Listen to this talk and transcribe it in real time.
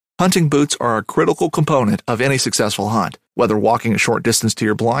Hunting boots are a critical component of any successful hunt. Whether walking a short distance to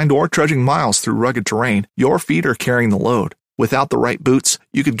your blind or trudging miles through rugged terrain, your feet are carrying the load. Without the right boots,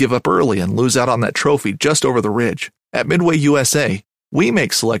 you could give up early and lose out on that trophy just over the ridge. At Midway USA, we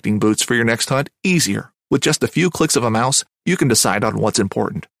make selecting boots for your next hunt easier. With just a few clicks of a mouse, you can decide on what's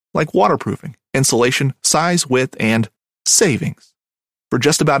important, like waterproofing, insulation, size, width, and savings. For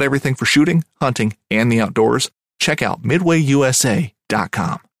just about everything for shooting, hunting, and the outdoors, check out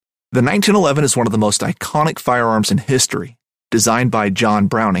MidwayUSA.com. The 1911 is one of the most iconic firearms in history. Designed by John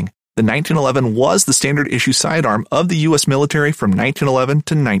Browning, the 1911 was the standard issue sidearm of the U.S. military from 1911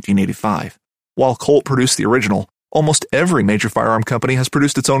 to 1985. While Colt produced the original, almost every major firearm company has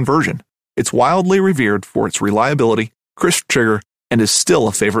produced its own version. It's wildly revered for its reliability, crisp trigger, and is still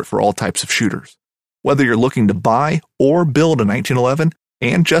a favorite for all types of shooters. Whether you're looking to buy or build a 1911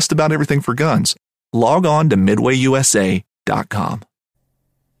 and just about everything for guns, log on to MidwayUSA.com.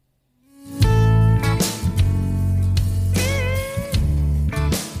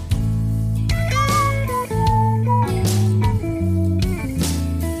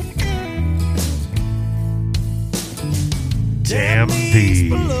 Damn these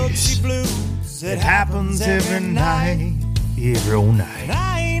blues, it happens every night, every night.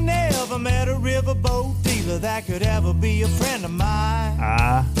 I ain't never met a riverboat dealer that could ever be a friend of mine.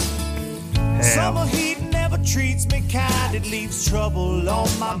 Summer heat never treats me kind, it leaves trouble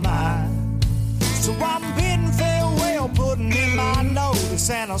on my mind. So I'm bidding farewell, putting in my notice,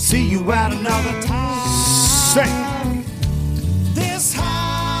 and I'll see you at another time. Say. This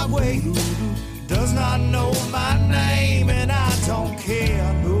highway does not know my name, and I don't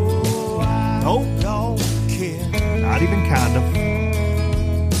care. No, I don't care. Not even kind of.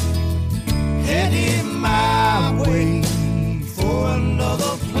 Heading my way for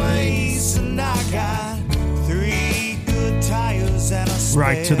another place, and I got 3 good tires and a spare.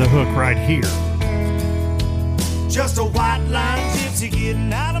 Right to the hook right here. Just a white line gypsy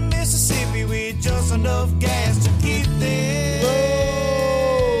getting out of Mississippi with just enough gas to get there.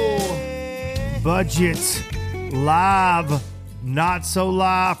 Budget live, not so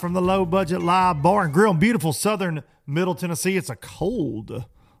live from the Low Budget Live Bar and Grill in beautiful southern Middle Tennessee. It's a cold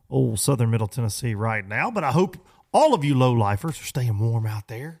old southern Middle Tennessee right now, but I hope all of you low-lifers are staying warm out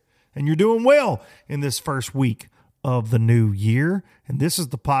there and you're doing well in this first week of the new year. And this is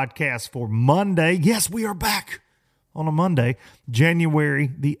the podcast for Monday. Yes, we are back on a Monday,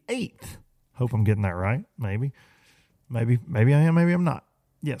 January the 8th. Hope I'm getting that right. Maybe I am, maybe I'm not.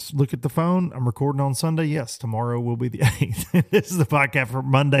 Yes, look at the phone. I'm recording on Sunday. Yes, tomorrow will be the 8th. This is the podcast for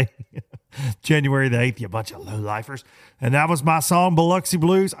Monday, January the 8th, you bunch of low-lifers. And that was my song, Biloxi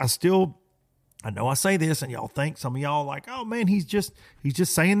Blues. I know I say this, and y'all think, some of y'all like, oh, man, he's just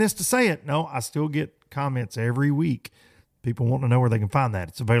saying this to say it. No, I still get comments every week. People want to know where they can find that.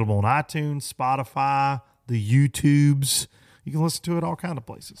 It's available on iTunes, Spotify, the YouTubes. You can listen to it all kind of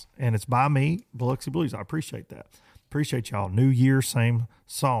places. And it's by me, Biloxi Blues. I appreciate that. Appreciate y'all. New year, same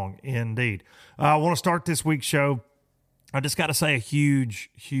song, indeed. I want to start this week's show. I just got to say a huge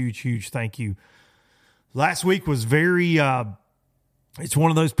thank you. Last week was very, it's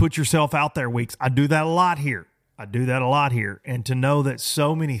one of those put yourself out there weeks. I do that a lot here. And to know that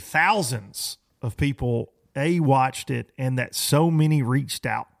so many thousands of people, watched it, and that so many reached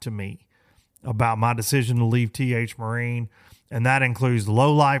out to me about my decision to leave TH Marine. And that includes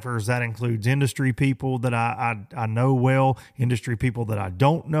low-lifers. That includes industry people that I know well, industry people that I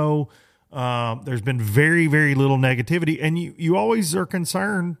don't know. There's been very, very little negativity. And you always are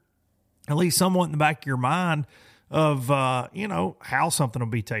concerned, at least somewhat in the back of your mind, of, how something will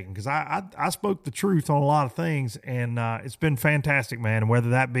be taken. Because I spoke the truth on a lot of things, and it's been fantastic, man. And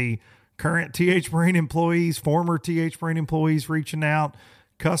whether that be current TH Marine employees, former TH Marine employees reaching out,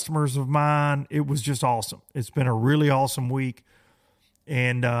 customers of mine, it was just awesome. It's been a really awesome week,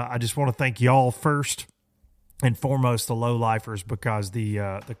 and I just want to thank y'all first and foremost, the low-lifers, because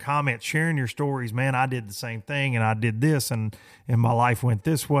the comments, sharing your stories, man, I did the same thing, and I did this, and my life went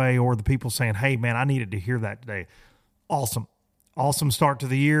this way, or the people saying, hey, man, I needed to hear that today. Awesome start to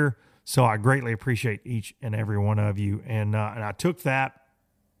the year, so I greatly appreciate each and every one of you, and I took that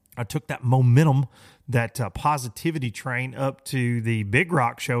momentum, that positivity train up to the Big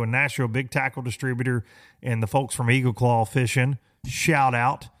Rock Show in Nashville, Big Tackle Distributor, and the folks from Eagle Claw Fishing. Shout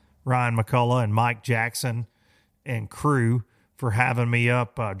out Ryan McCullough and Mike Jackson and crew for having me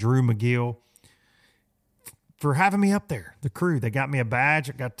up. Drew McGill for having me up there. The crew, they got me a badge.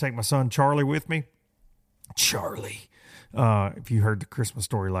 I got to take my son Charlie with me. Charlie. If you heard the Christmas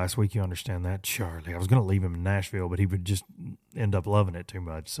story last week, you understand that. Charlie. I was going to leave him in Nashville, but he would just end up loving it too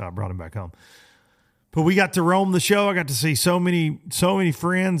much, so I brought him back home. But we got to roam the show. I got to see so many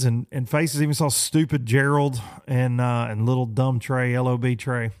friends and faces. Even saw stupid Gerald and little dumb Trey, LOB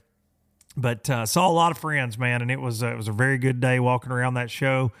Trey. But saw a lot of friends, man, and it was a very good day walking around that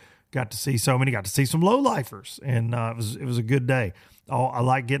show. Got to see so many. Got to see some low-lifers, and it was a good day. I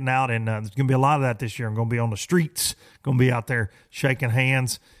like getting out, and there's going to be a lot of that this year. I'm going to be on the streets, going to be out there shaking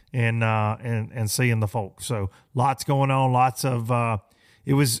hands and seeing the folks. So lots going on, lots of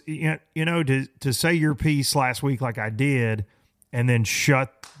it was, to say your piece last week like I did and then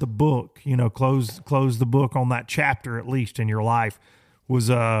shut the book, close the book on that chapter at least in your life was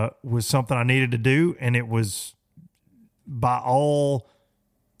something I needed to do. And it was by all,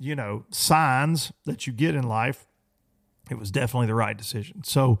 signs that you get in life, it was definitely the right decision.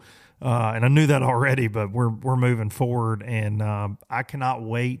 So, and I knew that already, but we're moving forward, and I cannot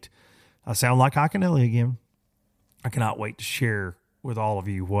wait. I sound like Iaconelli again. I cannot wait to share with all of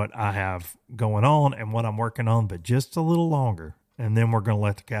you what I have going on and what I'm working on, but just a little longer, and then we're going to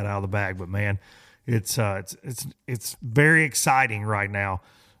let the cat out of the bag. But man, it's very exciting right now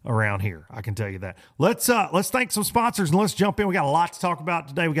around here. I can tell you that. Let's thank some sponsors and let's jump in. We got a lot to talk about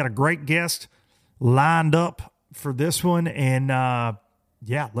today. We got a great guest lined up for this one, and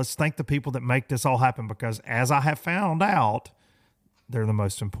let's thank the people that make this all happen, because as I have found out, they're the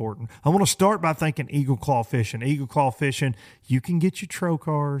most important. I want to start by thanking Eagle Claw Fishing. Eagle Claw Fishing, you can get your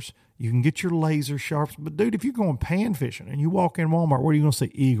trocars, you can get your laser sharps, but dude, if you're going pan fishing and you walk in Walmart, where are you going to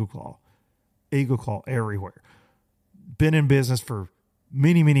see Eagle Claw? Eagle Claw everywhere. Been in business for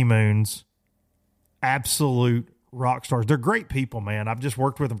many, many moons. Absolute rock stars. They're great people, man. I've just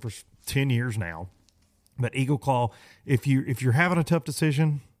worked with them for 10 years now. But Eagle Claw, if you're having a tough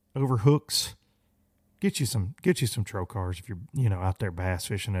decision over hooks, get you some trocars. If you're out there bass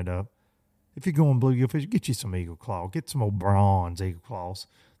fishing it up, if you're going bluegill fishing, get you some Eagle Claw. Get some old bronze Eagle Claws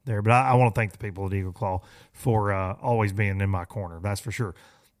there. But I want to thank the people at Eagle Claw for always being in my corner. That's for sure.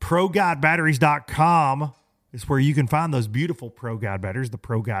 ProGuideBatteries.com is where you can find those beautiful Pro Guide batteries, the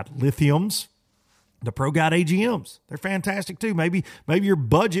Pro Guide Lithiums, the Pro Guide AGMs. They're fantastic too. Maybe your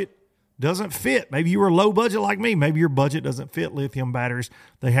budget doesn't fit. Maybe you were low budget like me. Maybe your budget doesn't fit lithium batteries.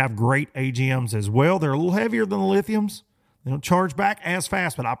 They have great AGMs as well. They're a little heavier than the lithiums. They don't charge back as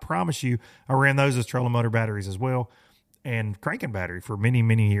fast, but I promise you, I ran those as trolling motor batteries as well, and cranking battery for many,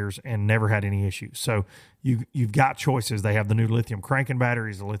 many years and never had any issues. So you've got choices. They have the new lithium cranking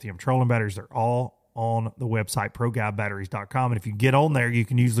batteries, the lithium trolling batteries. They're all on the website, ProGuideBatteries.com. And if you get on there, you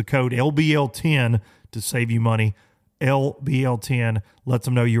can use the code LBL10 to save you money. LBL10 lets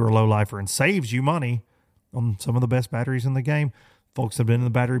them know you're a low lifer and saves you money on some of the best batteries in the game. Folks have been in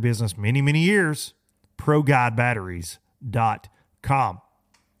the battery business many, many years. ProGuideBatteries.com.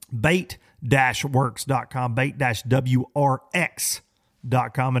 Bait-works.com.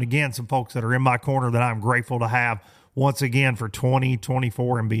 Bait-WRX.com. And again, some folks that are in my corner that I'm grateful to have once again for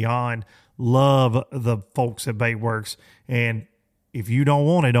 2024 and beyond. Love the folks at Baitworks. And if you don't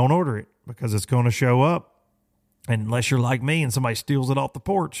want it, don't order it, because it's going to show up. And unless you're like me and somebody steals it off the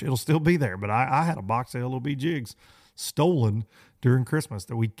porch, it'll still be there. But I had a box of LOB jigs stolen during Christmas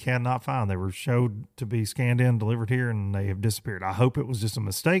that we cannot find. They were showed to be scanned in, delivered here, and they have disappeared. I hope it was just a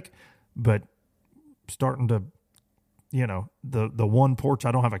mistake, but starting to, the one porch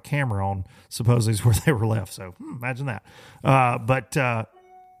I don't have a camera on supposedly is where they were left. So imagine that. But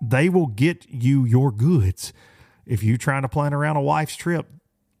they will get you your goods. If you're trying to plan around a wife's trip,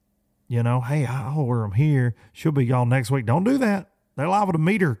 hey, I'll order them here. She'll be gone next week. Don't do that. They're liable to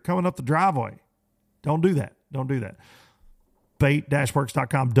meet her coming up the driveway. Don't do that.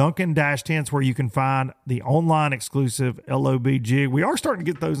 Bait-works.com. Duncan-Tents, where you can find the online exclusive LOB jig. We are starting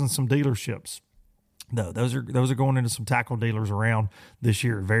to get those in some dealerships, though. Those are going into some tackle dealers around this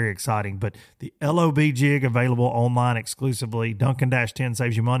year. Very exciting. But the LOB jig available online exclusively. Duncan-Tent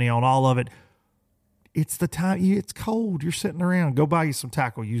saves you money on all of it. It's the time. It's cold. You're sitting around. Go buy you some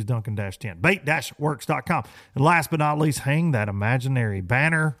tackle. Use Duncan-Tent. Bait-works.com. And last but not least, hang that imaginary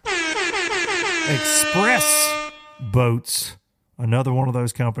banner. Express Boats. Another one of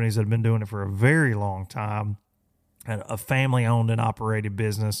those companies that have been doing it for a very long time. A family-owned and operated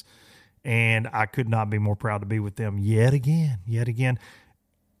business. And I could not be more proud to be with them yet again.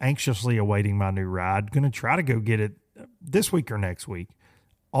 Anxiously awaiting my new ride. Going to try to go get it this week or next week.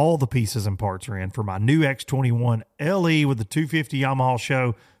 All the pieces and parts are in for my new X21 LE with the 250 Yamaha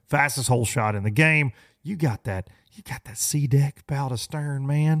show. Fastest hole shot in the game. You got that C-deck bow to stern,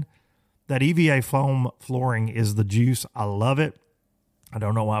 man. That EVA foam flooring is the juice. I love it. I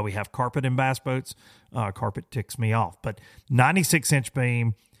don't know why we have carpet in bass boats. Carpet ticks me off. But 96-inch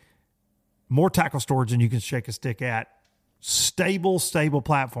beam, more tackle storage than you can shake a stick at. stable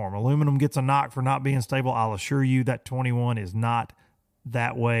platform. Aluminum gets a knock for not being stable. I'll assure you that 21 is not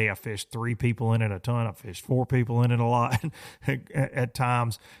that way. I fished 3 people in it a ton. I fished 4 people in it a lot at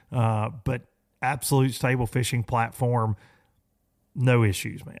times. But absolute stable fishing platform. No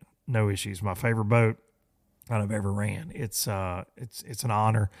issues, man. No issues. My favorite boat I've ever ran. It's an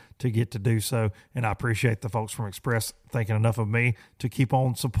honor to get to do so, and I appreciate the folks from Express thinking enough of me to keep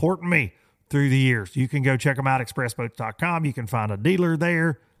on supporting me through the years. You can go check them out, expressboats.com. You can find a dealer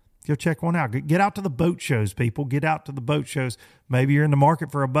there. Go check one out. Get out to the boat shows, people. Get out to the boat shows. Maybe you're in the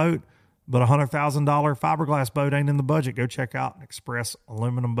market for a boat, but a $100,000 fiberglass boat ain't in the budget. Go check out an Express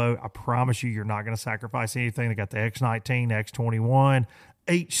aluminum boat. I promise you're not going to sacrifice anything. They got the X19, X21,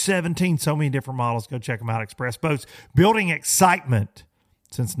 H17, so many different models. Go check them out. Express Boats, building excitement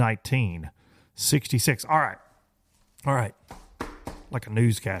since 1966. All right. Like a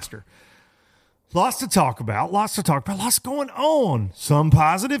newscaster. Lots to talk about. Lots going on. Some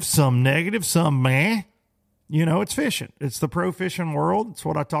positive, some negative, some meh. You know, it's fishing. It's the pro fishing world. It's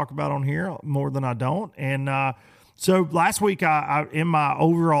what I talk about on here more than I don't. And so last week, I in my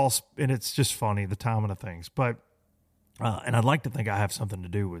overall, and it's just funny, the timing of things, but and I'd like to think I have something to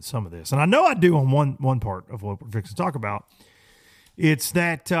do with some of this. And I know I do on one part of what we're fixing to talk about. It's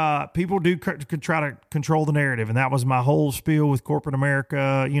that people do try to control the narrative. And that was my whole spiel with corporate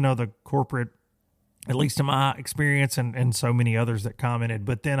America, you know, the corporate, at least in my experience, and so many others that commented.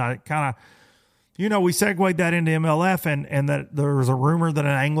 But then I kind of, you know, we segued that into MLF, and that there was a rumor that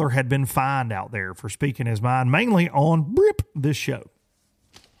an angler had been fined out there for speaking his mind, mainly on this show.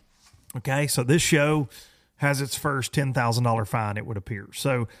 Okay, so this show has its first $10,000 fine, it would appear.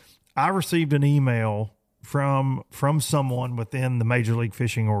 So I received an email from someone within the Major League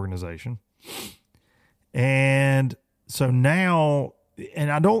Fishing organization. And so now,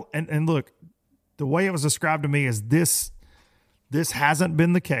 and look, the way it was described to me is this hasn't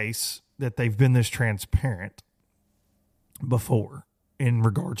been the case, that they've been this transparent before in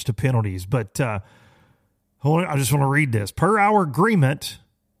regards to penalties. But hold on, I just want to read this. Per our agreement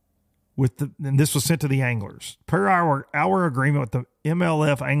and this was sent to the anglers. Per our agreement with the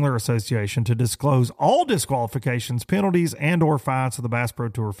MLF Angler Association to disclose all disqualifications, penalties, and or fines to the Bass Pro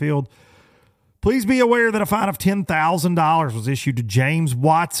Tour field, please be aware that a fine of $10,000 was issued to James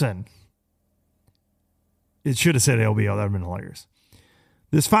Watson. It should have said LBO. That would have been hilarious.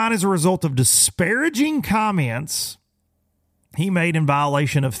 This fine is a result of disparaging comments he made in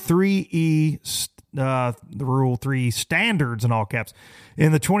violation of 3E, the Rule 3 standards in all caps,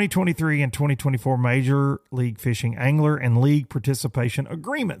 in the 2023 and 2024 Major League Fishing Angler and League Participation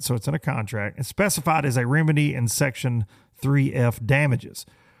Agreement. So it's in a contract. It's specified as a remedy in Section 3F damages.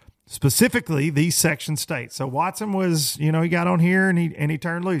 Specifically, these sections state. So Watson was, you know, he got on here and he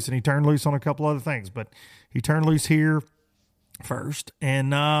turned loose, and he turned loose on a couple other things, but he turned loose here first,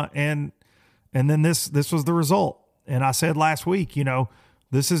 and then this was the result. And I said last week, you know,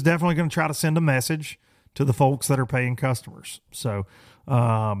 this is definitely going to try to send a message to the folks that are paying customers. So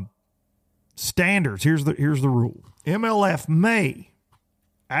standards, here's the rule. MLF may,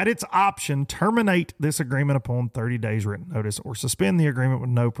 at its option, terminate this agreement upon 30 days written notice or suspend the agreement with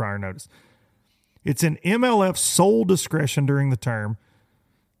no prior notice. It's in MLF's sole discretion during the term.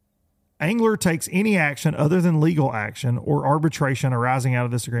 Angler takes any action other than legal action or arbitration arising out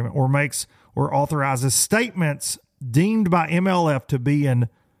of this agreement, or makes or authorizes statements deemed by MLF to be in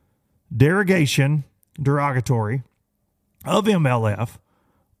derogatory of MLF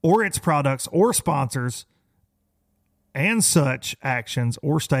or its products or sponsors, and such actions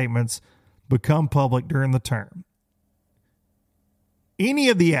or statements become public during the term. Any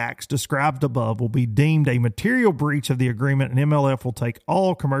of the acts described above will be deemed a material breach of the agreement, and MLF will take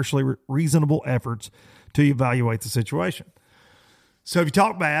all commercially reasonable efforts to evaluate the situation. So if you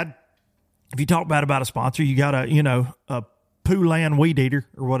talk bad about a sponsor, you got a Poulan weed eater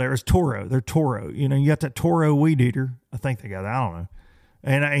or whatever. It's Toro. They're Toro. You know, you got that Toro weed eater. I think they got that. I don't know.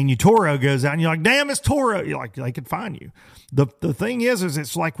 And your Toro goes out and you're like, damn, it's Toro. You're like, they could find you. The thing is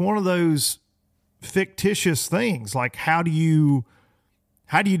it's like one of those fictitious things. Like, how do you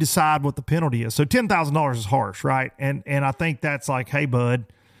decide what the penalty is? So $10,000 is harsh, right? And I think that's like, hey, bud,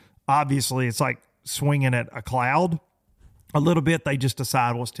 obviously it's like swinging at a cloud a little bit. They just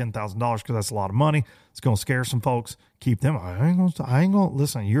decide, well, it's $10,000 because that's a lot of money. It's going to scare some folks. Keep them. I ain't going to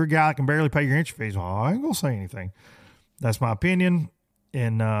listen. You're a guy that can barely pay your entry fees. Well, I ain't going to say anything. That's my opinion.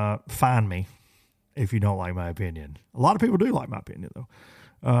 And find me if you don't like my opinion. A lot of people do like my opinion, though.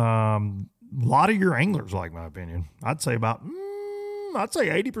 A lot of your anglers like my opinion. I'd say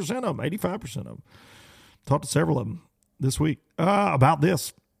 80% of them, 85% of them. Talked to several of them this week about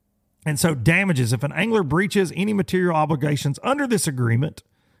this. And so damages, if an angler breaches any material obligations under this agreement,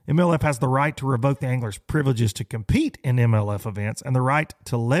 MLF has the right to revoke the angler's privileges to compete in MLF events and the right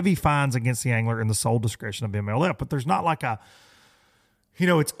to levy fines against the angler in the sole discretion of MLF. But there's not like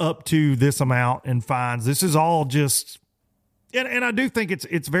it's up to this amount in fines. This is all just, and I do think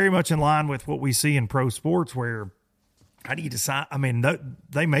it's very much in line with what we see in pro sports where, how do you decide? I mean,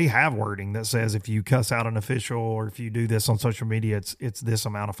 they may have wording that says if you cuss out an official or if you do this on social media, it's this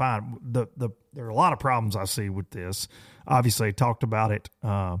amount of fine. There are a lot of problems I see with this. Obviously, I talked about it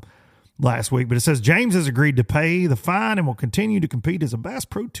last week, but it says James has agreed to pay the fine and will continue to compete as a Bass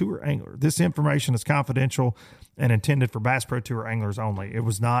Pro Tour angler. This information is confidential and intended for Bass Pro Tour anglers only. It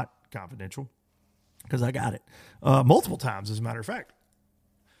was not confidential because I got it multiple times, as a matter of fact.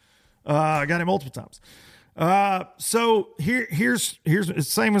 I got it multiple times. So here's it's the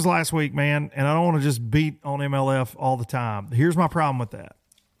same as last week, man. And I don't want to just beat on MLF all the time. Here's my problem with that.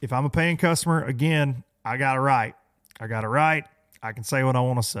 If I'm a paying customer, again, I got it right. I can say what I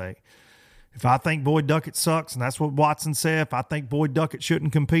want to say. If I think Boyd Duckett sucks, and that's what Watson said, if I think Boyd Duckett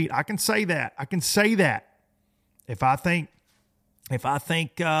shouldn't compete, I can say that. If I think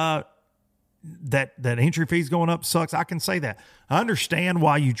that entry fees going up sucks, I can say that. I understand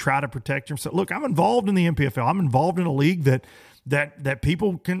why you try to protect yourself. Look, I'm involved in the NPFL. I'm involved in a league that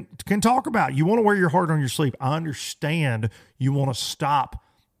people can talk about. You want to wear your heart on your sleeve. I understand you want to stop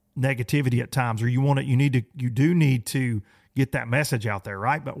negativity at times, or you do need to get that message out there,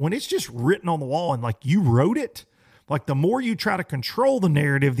 right? But when it's just written on the wall and like you wrote it, like the more you try to control the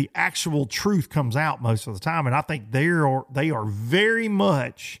narrative, the actual truth comes out most of the time. And I think they are very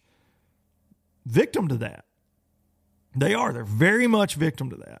much victim to that. They're very much victim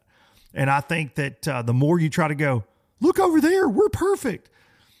to that. And I think that the more you try to go, look over there, we're perfect,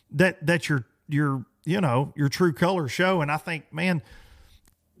 that your true colors show. And I think, man,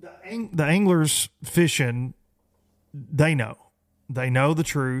 the anglers fishing, they know the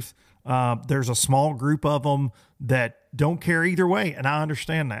truth. There's a small group of them that don't care either way. And I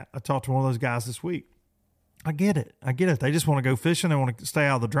understand that. I talked to one of those guys this week. I get it. They just want to go fishing. They want to stay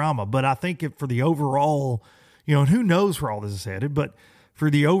out of the drama. But I think for the overall, and who knows where all this is headed, but for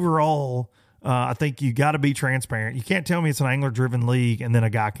the overall, I think you got to be transparent. You can't tell me it's an angler-driven league and then a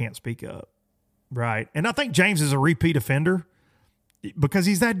guy can't speak up, right? And I think James is a repeat offender because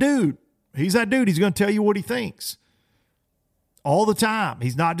he's that dude. He's going to tell you what he thinks all the time.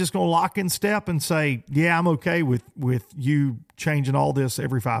 He's not just going to lock in step and say, yeah, I'm okay with you changing all this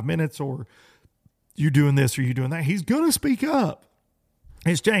every 5 minutes, or you doing this or you doing that. He's going to speak up.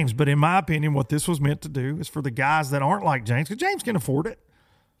 It's James. But in my opinion, what this was meant to do is for the guys that aren't like James, because James can afford it.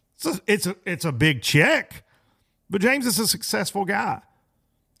 It's a big check, but James is a successful guy.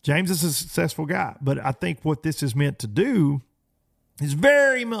 But I think what this is meant to do is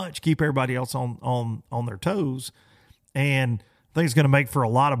very much keep everybody else on their toes. And I think it's going to make for a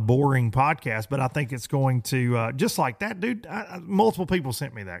lot of boring podcasts, but I think it's going to, just like that, dude, multiple people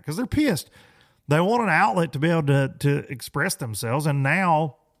sent me that because they're pissed. They want an outlet to be able to express themselves, and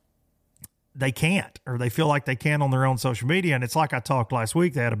now they can't, or they feel like they can on their own social media. And it's like I talked last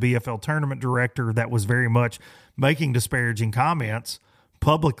week, they had a BFL tournament director that was very much making disparaging comments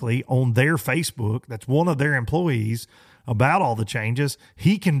publicly on their Facebook. That's one of their employees about all the changes.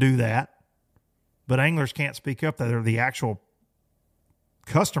 He can do that, but anglers can't speak up. That are the actual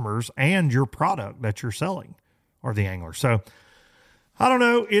customers and your product that you're selling are the anglers. So I don't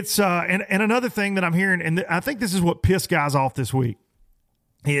know. It's and another thing that I'm hearing, and I think this is what pissed guys off this week,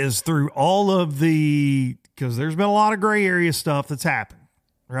 is through all of because there's been a lot of gray area stuff that's happened,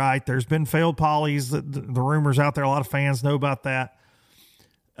 right? There's been failed polys, the rumors out there. A lot of fans know about that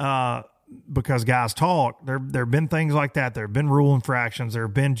because guys talk. There have been things like that. There have been rule infractions. There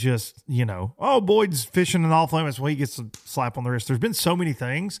have been just, Boyd's fishing in off limits when he gets a slap on the wrist. There's been so many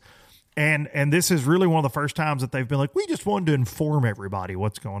things. And this is really one of the first times that they've been like, we just wanted to inform everybody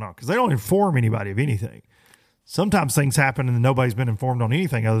what's going on, because they don't inform anybody of anything. Sometimes things happen and nobody's been informed on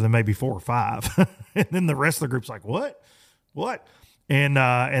anything other than maybe 4 or 5. And then the rest of the group's like, what? And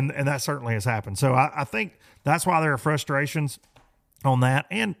that certainly has happened. So I think that's why there are frustrations on that.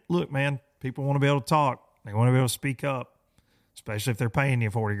 And look, man, people want to be able to talk. They want to be able to speak up, especially if they're paying you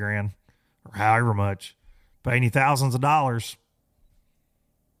 $40,000 or however much, paying you thousands of dollars.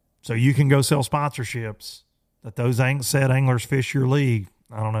 So you can go sell sponsorships that those said anglers fish your league.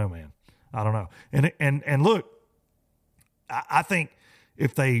 I don't know, man. I don't know. And look, I think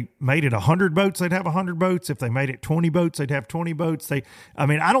if they made it 100 boats, they'd have 100 boats. If they made it 20 boats, they'd have 20 boats. I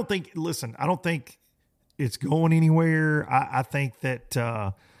don't think it's going anywhere. I think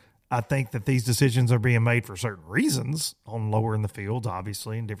that I think that these decisions are being made for certain reasons on lower in the fields,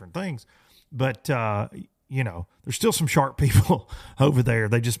 obviously, and different things. But, there's still some sharp people over there.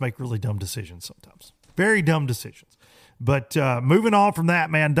 They just make really dumb decisions sometimes. Very dumb decisions. But moving on from that,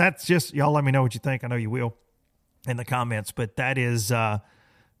 man, that's just, y'all let me know what you think. I know you will in the comments. But that is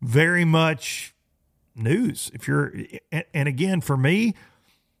very much news. If you're, and again, for me,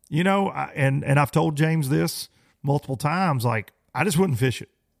 and I've told James this multiple times, like, I just wouldn't fish it.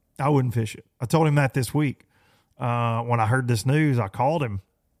 I wouldn't fish it. I told him that this week. When I heard this news, I called him,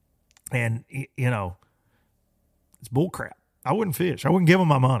 and, it's bullcrap. I wouldn't fish. I wouldn't give them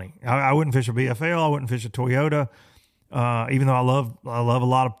my money. I wouldn't fish a BFL. I wouldn't fish a Toyota. Even though I love a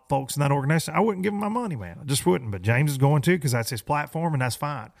lot of folks in that organization, I wouldn't give them my money, man. I just wouldn't. But James is going to, because that's his platform, and that's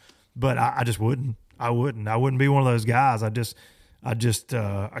fine. But I just wouldn't. I wouldn't be one of those guys. I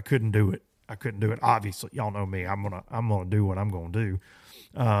couldn't do it. I couldn't do it. Obviously, y'all know me. I'm gonna do what I'm gonna do.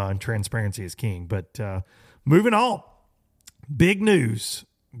 And transparency is king. But moving on, big news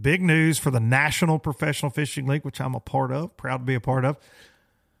for the National Professional Fishing League, which I'm a part of, proud to be a part of.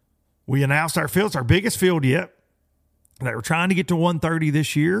 We announced our field. It's our biggest field yet. They were trying to get to 130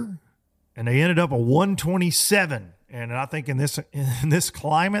 this year, and they ended up at 127. And I think in this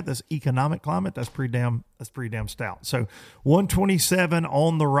climate, this economic climate, that's pretty damn stout. So 127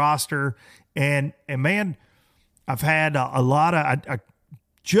 on the roster, and man, I've had a lot of. I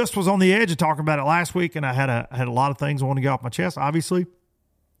just was on the edge of talking about it last week, and I had a lot of things I want to get off my chest, obviously.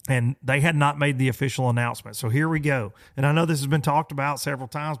 And they had not made the official announcement. So here we go. And I know this has been talked about several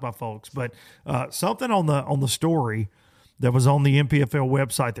times by folks, but something on the story that was on the NPFL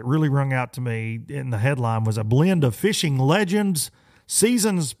website that really rung out to me in the headline was a blend of fishing legends,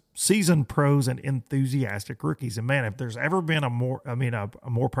 seasoned pros, and enthusiastic rookies. And man, if there's ever been a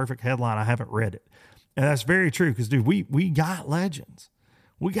more perfect headline, I haven't read it. And that's very true, because dude, we got legends.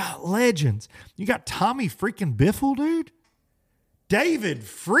 We got legends. You got Tommy freaking Biffle, dude. David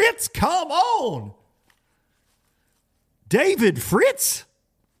Fritz, come on. David Fritz.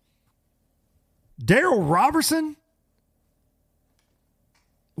 Daryl Robertson.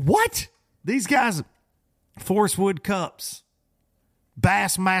 What? These guys, Forest Wood Cups,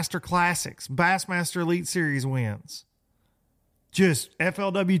 Bassmaster Classics, Bassmaster Elite Series wins, just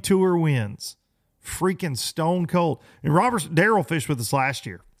FLW Tour wins, freaking stone cold. And Daryl fished with us last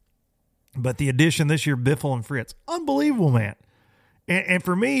year, but the addition this year, Biffle and Fritz, unbelievable, man. And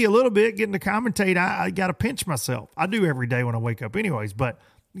for me, a little bit getting to commentate, I got to pinch myself. I do every day when I wake up anyways, but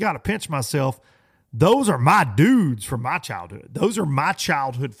got to pinch myself. Those are my dudes from my childhood. Those are my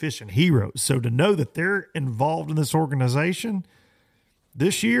childhood fishing heroes. So to know that they're involved in this organization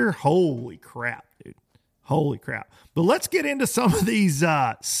this year, holy crap, dude. Holy crap. But let's get into some of these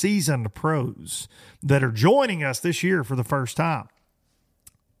seasoned pros that are joining us this year for the first time.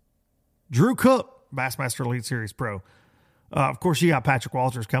 Drew Cook, Bassmaster Elite Series Pro. Of course, you got Patrick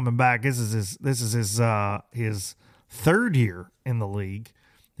Walters coming back. This is his third year in the league.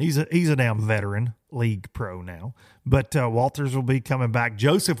 He's a damn veteran league pro now. But Walters will be coming back.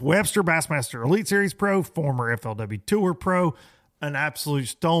 Joseph Webster, Bassmaster Elite Series Pro, former FLW Tour Pro, an absolute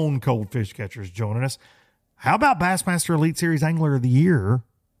stone cold fish catcher is joining us. How about Bassmaster Elite Series Angler of the Year,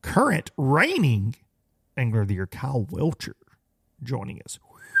 current reigning Angler of the Year, Kyle Welcher, joining us.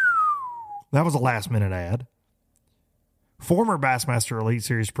 That was a last minute ad. Former Bassmaster Elite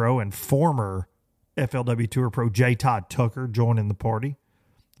Series Pro and former FLW Tour Pro J. Todd Tucker joining the party.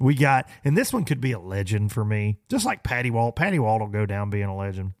 We got, and this one could be a legend for me, just like Patty Walt. Patty Walt will go down being a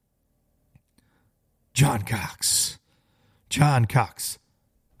legend. John Cox. Cox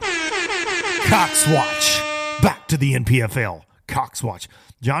Watch. Back to the NPFL. Cox Watch.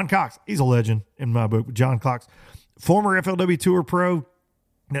 John Cox. He's a legend in my book. John Cox, former FLW Tour Pro.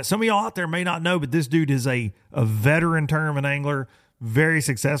 Now, some of y'all out there may not know, but this dude is a veteran tournament angler, very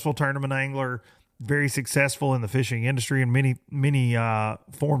successful tournament angler, very successful in the fishing industry in many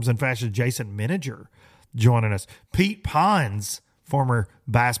forms and fashions. Jason Miniger joining us. Pete Pons, former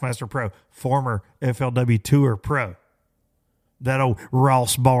Bassmaster Pro, former FLW Tour Pro. That old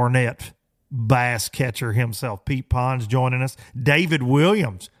Ross Barnett bass catcher himself. Pete Pons joining us. David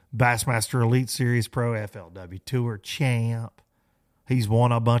Williams, Bassmaster Elite Series Pro, FLW Tour champ. He's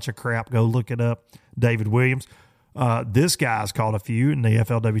won a bunch of crap. Go look it up. David Williams. This guy's caught a few in the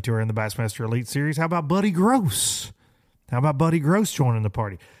FLW Tour and the Bassmaster Elite Series. How about Buddy Gross? Joining the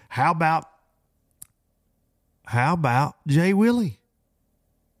party? How about Jay Willie?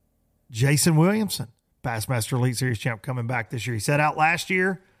 Jason Williamson, Bassmaster Elite Series champ, coming back this year. He set out last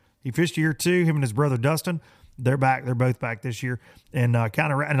year. He fished year two, him and his brother Dustin. They're back. They're both back this year. And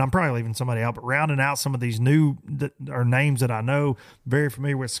and I'm probably leaving somebody out, but rounding out some of these new names that I know, very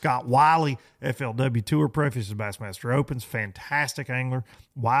familiar with. Scott Wiley, FLW Tour Pro, fishes Bassmaster Opens, fantastic angler.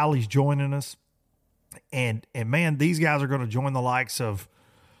 Wiley's joining us. And man, these guys are going to join the likes of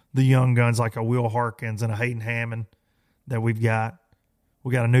the young guns like a Will Harkins and a Hayden Hammond that we've got.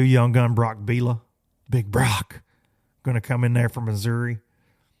 We got a new young gun, Brock Bela, Big Brock, going to come in there from Missouri.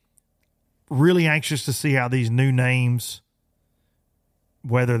 Really anxious to see how these new names,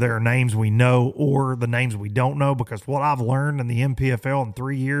 whether they're names we know or the names we don't know, because what I've learned in the MPFL in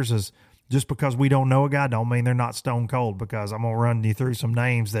 3 years is just because we don't know a guy don't mean they're not stone cold, because I'm going to run you through some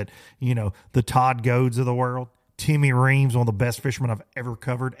names that, the Todd Goads of the world. Timmy Reams, one of the best fishermen I've ever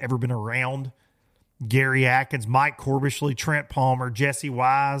covered, ever been around. Gary Atkins, Mike Corbishley, Trent Palmer, Jesse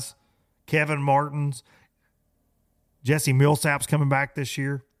Wise, Kevin Martins. Jesse Millsap's coming back this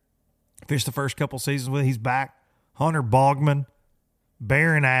year. Fished the first couple seasons with. He's back. Hunter Bogman,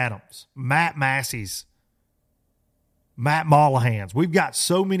 Barron Adams, Matt Massey's, Matt Mollahans. We've got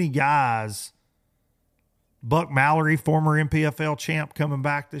so many guys. Buck Mallory, former MPFL champ, coming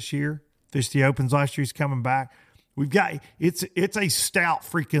back this year. Fished the Opens last year. He's coming back. We've got it's a stout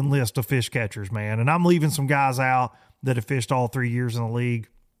freaking list of fish catchers, man. And I'm leaving some guys out that have fished all 3 years in the league.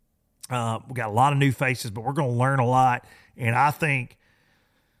 We got a lot of new faces, but we're going to learn a lot. And I think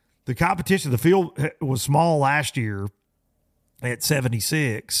the competition, the field was small last year at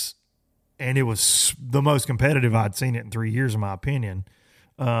 76, and it was the most competitive I'd seen it in 3 years, in my opinion.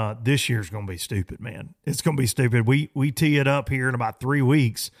 This year's going to be stupid, man. It's going to be stupid. We tee it up here in about 3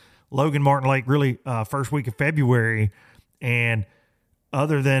 weeks. Logan Martin Lake, really first week of February. And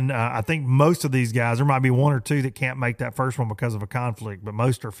other than, I think most of these guys, there might be one or two that can't make that first one because of a conflict, but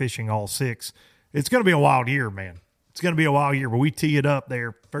most are fishing all 6. It's going to be a wild year, man. It's going to be a wild year, but we tee it up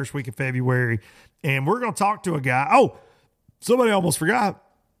there first week of February. And we're going to talk to a guy. Oh, somebody almost forgot.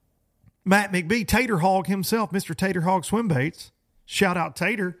 Matt McBee, Tater Hog himself, Mr. Tater Hog Swim Baits. Shout out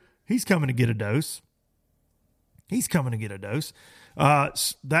Tater. He's coming to get a dose. That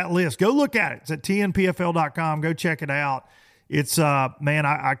list, go look at it. It's at tnpfl.com. Go check it out. It's, man,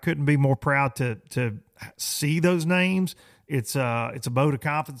 I couldn't be more proud to see those names. It's a vote of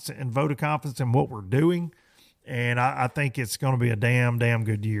confidence in what we're doing. And I think it's going to be a damn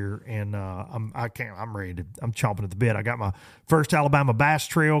good year. And I'm ready I'm chomping at the bit. I got my first Alabama Bass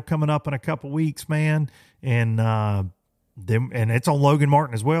Trail coming up in a couple weeks, man. And it's on Logan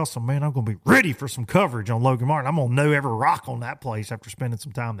Martin as well. So, man, I'm going to be ready for some coverage on Logan Martin. I'm going to know every rock on that place after spending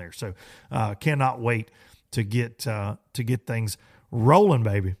some time there. So, cannot wait to get things rolling,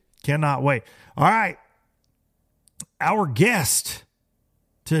 baby. Cannot wait. All right. Our guest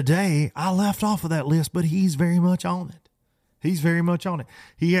today, I left off of that list, but he's very much on it. He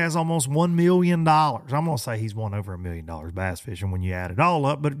has almost $1 million. I'm going to say he's won over $1 million bass fishing when you add it all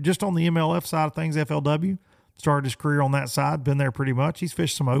up. But just on the MLF side of things, FLW, started his career on that side, been there pretty much. He's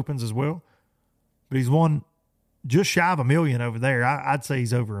fished some Opens as well. But he's won just shy of $1 million over there. I'd say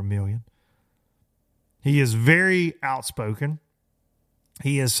he's over $1 million. He is very outspoken.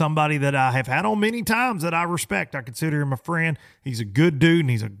 He is somebody that I have had on many times that I respect. I consider him a friend. He's a good dude,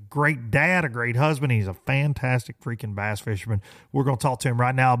 and he's a great dad, a great husband. He's a fantastic freaking bass fisherman. We're going to talk to him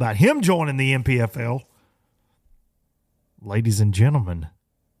right now about him joining the MPFL. Ladies and gentlemen,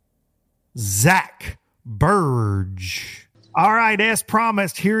 Zack Birge. All right, as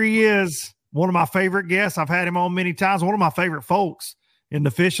promised, here he is. One of my favorite guests. I've had him on many times. One of my favorite folks in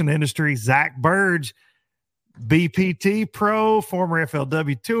the fishing industry, Zack Birge. BPT pro, former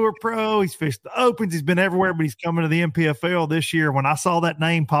FLW Tour pro. He's fished the Opens. He's been everywhere, but he's coming to the MPFL this year. When I saw that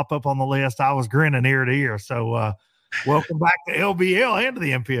name pop up on the list, I was grinning ear to ear. So welcome back to LBL and to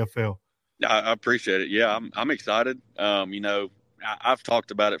the MPFL. I appreciate it. Yeah, I'm excited. I've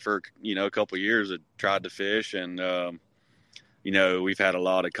talked about it for, a couple of years. I tried to fish, and, we've had a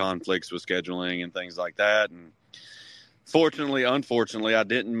lot of conflicts with scheduling and things like that. And unfortunately, I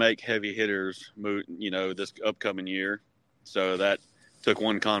didn't make heavy hitters, this upcoming year. So that took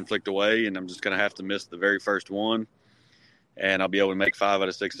one conflict away, and I'm just going to have to miss the very first one, and I'll be able to make 5 out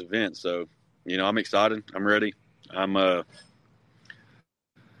of 6 events. So, I'm excited. I'm ready. I'm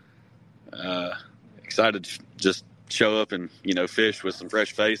excited to just show up and, fish with some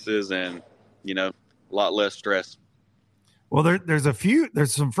fresh faces and, a lot less stress. Well,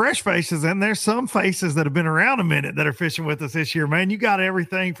 there's some fresh faces, and there's some faces that have been around a minute that are fishing with us this year, man. You got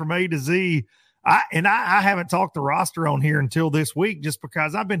everything from A to Z. I haven't talked the roster on here until this week, just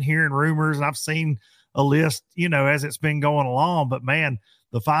because I've been hearing rumors and I've seen a list, as it's been going along. But man,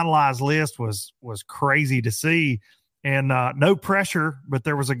 the finalized list was crazy to see, and no pressure. But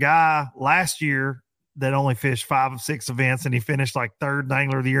there was a guy last year that only fished 5 of 6 events, and he finished like 3rd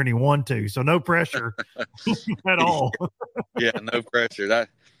angler of the year, and he won 2. So no pressure at all. Yeah, no pressure.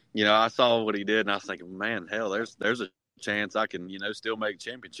 I saw what he did, and I was thinking, man, hell, there's a chance I can, still make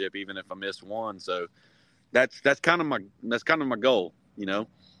championship even if I miss one. So that's kind of my goal. I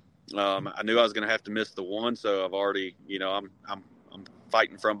knew I was going to have to miss the one, so I've already, I'm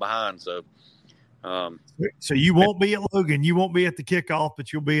fighting from behind. So you won't be at Logan, you won't be at the kickoff,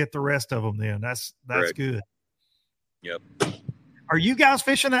 but you'll be at the rest of them. Then that's correct. Good. Yep. Are you guys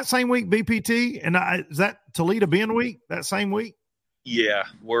fishing that same week, BPT? And is that Toledo Bend week? That same week? Yeah,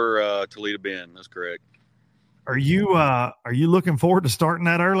 we're Toledo Bend. That's correct. Are you looking forward to starting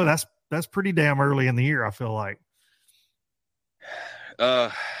that early? That's pretty damn early in the year, I feel like.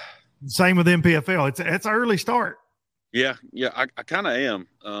 Same with MPFL. It's an early start. Yeah, I kind of am.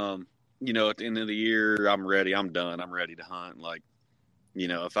 At the end of the year, I'm ready. I'm done. I'm ready to hunt. Like,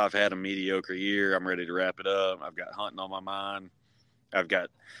 if I've had a mediocre year, I'm ready to wrap it up. I've got hunting on my mind. I've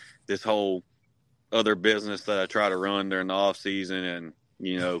got this whole other business that I try to run during the off season, and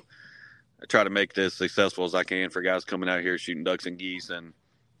I try to make this successful as I can for guys coming out here shooting ducks and geese, and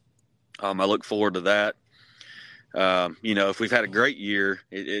I look forward to that. If we've had a great year,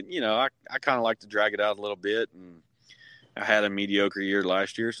 I kind of like to drag it out a little bit, and I had a mediocre year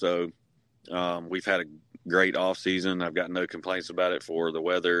last year, so we've had a great off season. I've got no complaints about it for the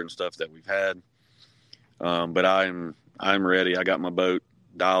weather and stuff that we've had. But I'm ready. I got my boat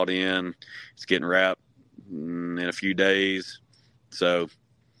dialed in. It's getting wrapped in a few days. So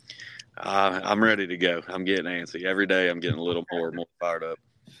I'm ready to go. I'm getting antsy. Every day I'm getting a little more fired up.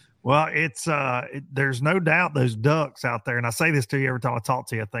 Well, there's no doubt those ducks out there, and I say this to you every time I talk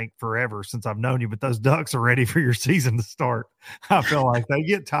to you, I think forever since I've known you, but those ducks are ready for your season to start. I feel like they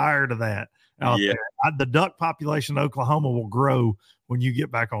get tired of that out there. The duck population in Oklahoma will grow when you get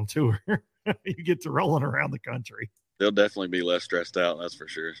back on tour. You get to rolling around the country. They'll definitely be less stressed out, that's for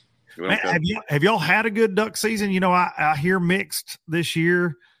sure. Man, have y'all had a good duck season? I hear mixed this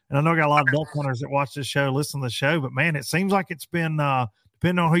year, and I know I got a lot of duck hunters that watch this show, listen to the show, but man, it seems like it's been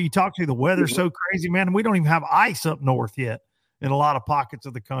depending on who you talk to, the weather's so crazy, man. And we don't even have ice up north yet in a lot of pockets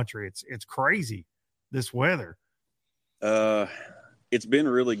of the country. It's crazy, this weather. It's been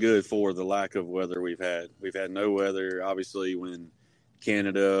really good for the lack of weather we've had. We've had no weather, obviously, when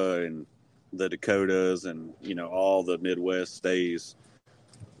Canada and the Dakotas and, all the Midwest stays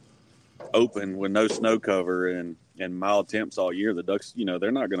open with no snow cover and mild temps all year. The ducks,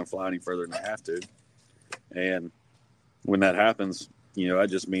 they're not going to fly any further than they have to. And when that happens, that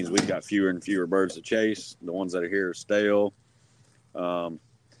just means we've got fewer and fewer birds to chase. The ones that are here are stale.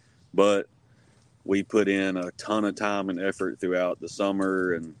 But we put in a ton of time and effort throughout the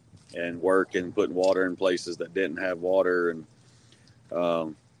summer and work and putting water in places that didn't have water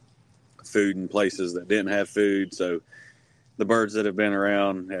and food in places that didn't have food. So the birds that have been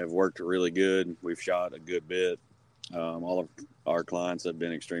around have worked really good. We've shot a good bit. All of our clients have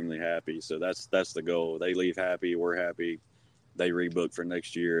been extremely happy. So that's the goal. They leave happy. We're happy. They rebook for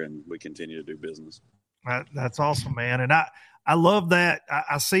next year, and we continue to do business. That's awesome, man. And I love that.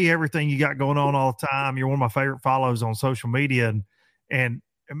 I see everything you got going on all the time. You're one of my favorite follows on social media. And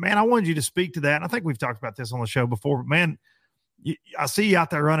man, I wanted you to speak to that. And I think we've talked about this on the show before, but man, I see you out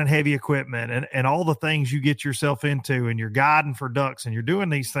there running heavy equipment and all the things you get yourself into, and you're guiding for ducks, and you're doing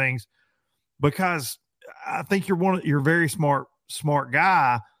these things because I think you're a very smart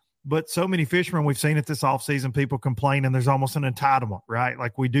guy. But so many fishermen we've seen it this off season, people complain, and there's almost an entitlement, right?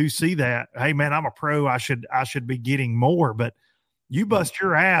 Like we do see that. Hey man, I'm a pro. I should be getting more, but you bust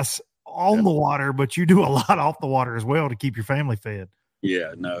your ass on the water, but you do a lot off the water as well to keep your family fed.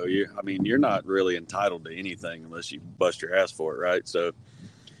 Yeah, no, you're not really entitled to anything unless you bust your ass for it, right? So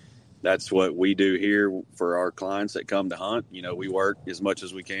that's what we do here for our clients that come to hunt. We work as much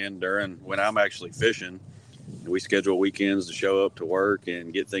as we can when I'm actually fishing. We schedule weekends to show up to work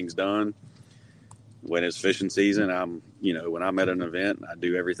and get things done. When it's fishing season, when I'm at an event, I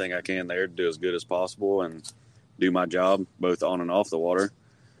do everything I can there to do as good as possible and do my job both on and off the water.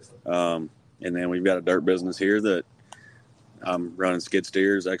 And then we've got a dirt business here that I'm running skid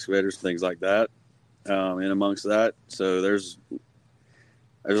steers, excavators, things like that in amongst that. So there's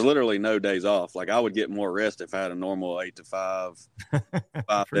literally no days off. Like I would get more rest if I had a normal 8 to 5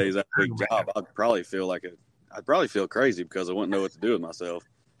 days a week job. I'd probably feel crazy because I wouldn't know what to do with myself.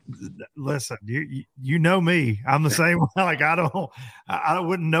 Listen, you know me. I'm the same way. Like I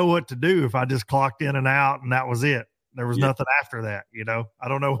wouldn't know what to do if I just clocked in and out and that was it. There was nothing after that. I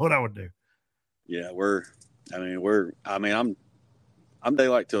don't know what I would do. Yeah, I'm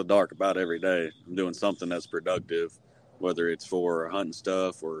daylight till dark about every day. I'm doing something that's productive, whether it's for hunting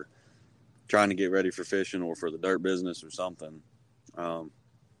stuff or trying to get ready for fishing or for the dirt business or something. I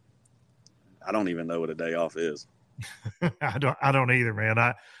don't even know what a day off is. I don't either, man.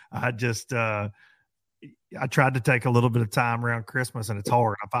 I just, I tried to take a little bit of time around Christmas, and it's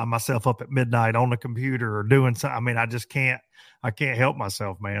hard. I find myself up at midnight on the computer or doing something. I mean, I can't help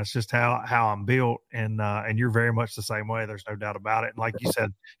myself, man. It's just how I'm built. And you're very much the same way. There's no doubt about it. And like you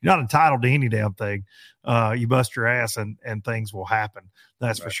said, you're not entitled to any damn thing. You bust your ass and things will happen.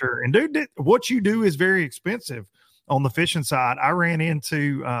 That's right. For sure. And dude, what you do is very expensive on the fishing side. I ran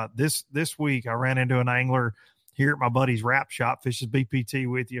into, this week, I ran into an angler here at my buddy's wrap shop, Fishes BPT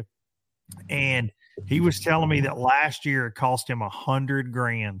with you. And he was telling me that last year it cost him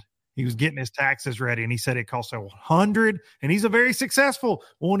 $100,000. He was getting his taxes ready, and he said it cost him $100,000. And he's a very successful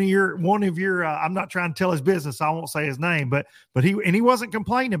one of your. I'm not trying to tell his business. I won't say his name, but he wasn't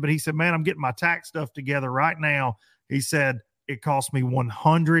complaining. But he said, "Man, I'm getting my tax stuff together right now." He said it cost me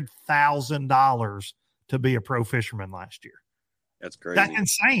 $100,000 to be a pro fisherman last year. That's crazy. That's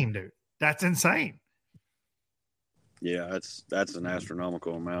insane, dude. That's insane. Yeah, that's an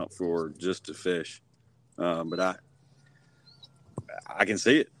astronomical amount for just to fish. But I can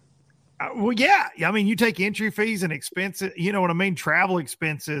see it. Well, yeah. I mean, you take entry fees and expenses, you know what I mean? Travel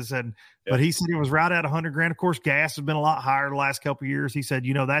expenses. But he said it was right at $100,000. Of course, gas has been a lot higher the last couple of years. He said,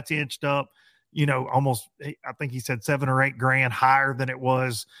 that's inched up, almost, I think he said $7 or $8,000 higher than it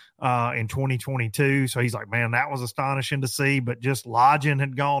was in 2022. So he's like, man, that was astonishing to see, but just lodging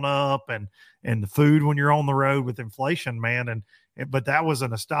had gone up and the food when you're on the road with inflation, man. But that was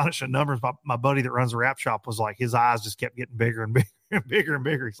an astonishing number. My buddy that runs the wrap shop was like, his eyes just kept getting bigger and bigger and bigger and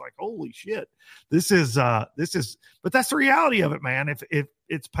bigger. He's like, holy shit, but that's the reality of it, man. If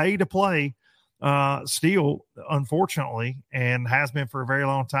it's pay to play, still, unfortunately, and has been for a very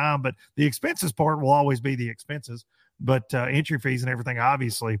long time, but the expenses part will always be the expenses, but entry fees and everything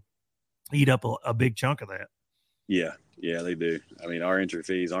obviously eat up a big chunk of that. Yeah, they do. I mean, our entry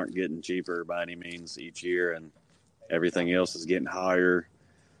fees aren't getting cheaper by any means each year, and everything else is getting higher.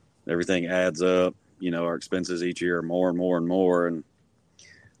 Everything adds up. Our expenses each year are more and more and more, and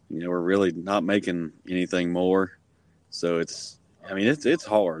we're really not making anything more. So it's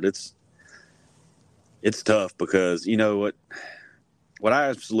hard. It's tough because what I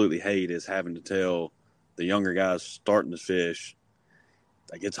absolutely hate is having to tell the younger guys starting to fish,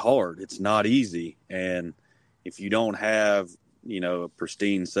 like, it's hard. It's not easy. And if you don't have, a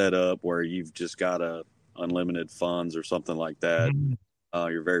pristine setup where you've just got unlimited funds or something like that,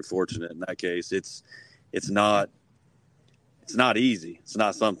 you're very fortunate in that case. It's not easy. It's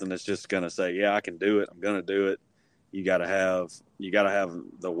not something that's just going to say, yeah, I can do it. I'm going to do it. You got to have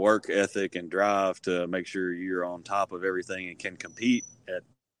the work ethic and drive to make sure you're on top of everything and can compete at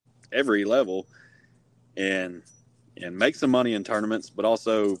every level and make some money in tournaments, but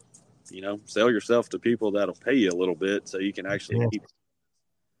also, sell yourself to people that'll pay you a little bit so you can actually keep.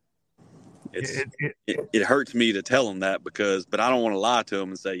 It hurts me to tell them that but I don't want to lie to them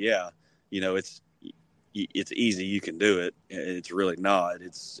and say, yeah, it's easy. You can do it. It's really not.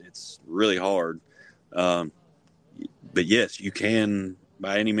 It's really hard. But yes, you can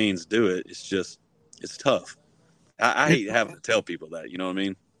by any means do it. It's tough. I hate having to tell people that, you know what I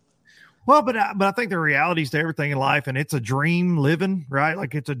mean? Well, but I think the reality is to everything in life, and it's a dream living, right?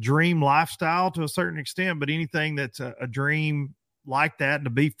 Like, it's a dream lifestyle to a certain extent, but anything that's a dream like that, and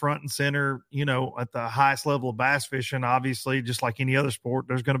to be front and center, at the highest level of bass fishing, obviously, just like any other sport,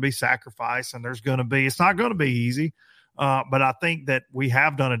 there's going to be sacrifice, and it's not going to be easy. But I think that we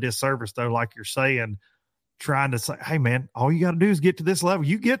have done a disservice, though, like you're saying, trying to say, hey, man, all you got to do is get to this level.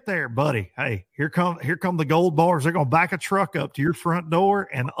 You get there, buddy. Hey, here come the gold bars. They're going to back a truck up to your front door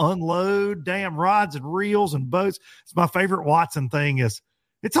and unload damn rods and reels and boats. It's my favorite Watson thing is,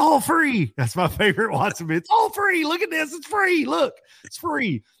 it's all free. That's my favorite Watson. It's all free. Look at this. It's free. Look, it's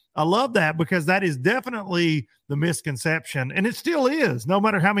free. I love that because that is definitely the misconception. And it still is. No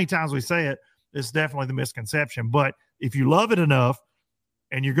matter how many times we say it, it's definitely the misconception. But if you love it enough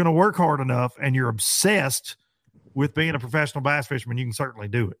and you're going to work hard enough and you're obsessed with being a professional bass fisherman, you can certainly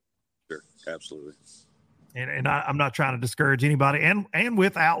do it. Sure. Absolutely. And I'm not trying to discourage anybody. And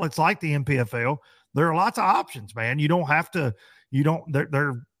with outlets like the MPFL, there are lots of options, man. You don't have to, there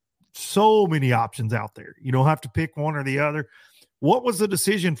are so many options out there. You don't have to pick one or the other. What was the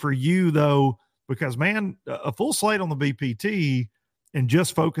decision for you, though? Because, man, a full slate on the BPT and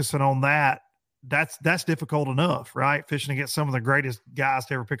just focusing on that's difficult enough, right? Fishing against some of the greatest guys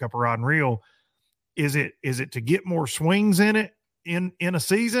to ever pick up a rod and reel. Is it to get more swings in it in a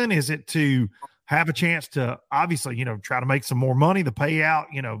season? Is it to have a chance to obviously, try to make some more money, the payout,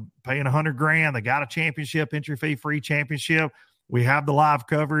 paying $100,000, they got a championship, entry fee free championship. We have the live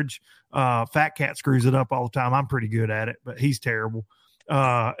coverage. Fat Cat screws it up all the time. I'm pretty good at it, but he's terrible.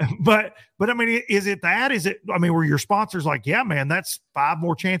 But I mean, is it that? Is it, I mean, were your sponsors like, yeah, man, that's 5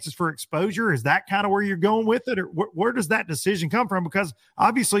 more chances for exposure? Is that kind of where you're going with it? Or where does that decision come from? Because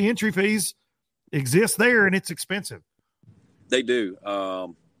obviously entry fees exist there and it's expensive. They do.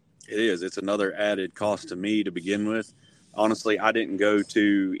 It is. It's another added cost to me to begin with. Honestly, I didn't go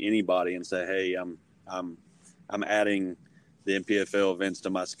to anybody and say, hey, I'm adding the NPFL events to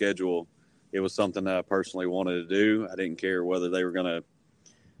my schedule. It was something that I personally wanted to do. I didn't care whether they were going to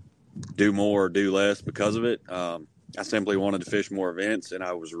do more or do less because of it. I simply wanted to fish more events, and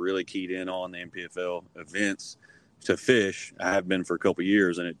I was really keyed in on the NPFL events to fish. I have been for a couple of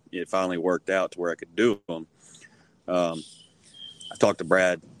years, and it finally worked out to where I could do them. I talked to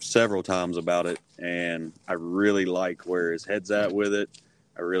Brad several times about it, and I really like where his head's at with it.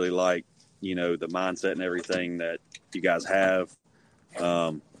 I really like, the mindset and everything that you guys have.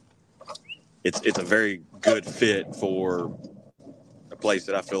 It's a very good fit for a place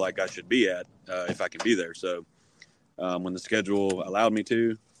that I feel like I should be at if I can be there. So when the schedule allowed me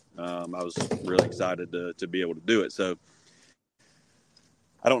to, I was really excited to be able to do it. So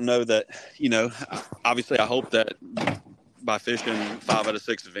I don't know that, obviously I hope that by fishing 5 out of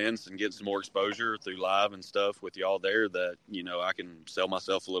 6 events and getting some more exposure through live and stuff with y'all there that, I can sell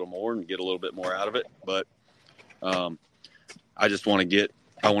myself a little more and get a little bit more out of it. But I just want to get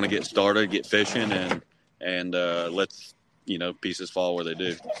started, get fishing and let's, pieces fall where they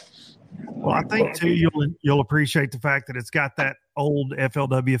do. Well, I think too, you'll appreciate the fact that it's got that old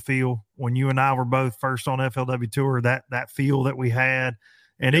FLW feel. When you and I were both first on FLW tour, that feel that we had,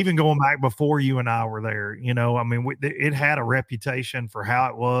 and even going back before you and I were there, I mean, it had a reputation for how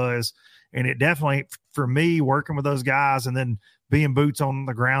it was, and it definitely, for me, working with those guys and then being boots on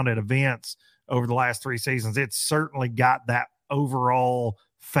the ground at events over the last 3 seasons, it's certainly got that overall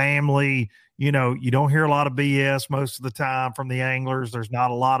family. You don't hear a lot of BS most of the time from the anglers. There's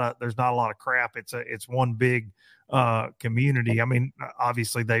not a lot of crap. It's one big community. I mean,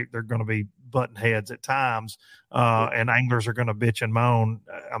 obviously they're going to be button heads at times, and anglers are going to bitch and moan.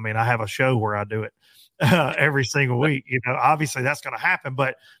 I mean, I have a show where I do it every single week. Obviously that's going to happen,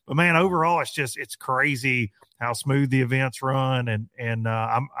 but man, overall, it's crazy how smooth the events run, and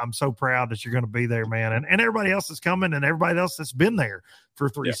I'm so proud that you're going to be there, man, and everybody else that's coming and everybody else that's been there for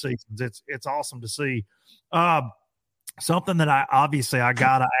 3 seasons. It's awesome to see. Something that I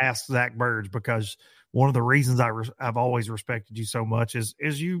gotta ask Zack Birge, because one of the reasons I've always respected you so much is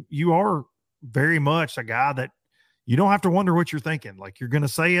you are very much a guy that you don't have to wonder what you're thinking. Like, you're going to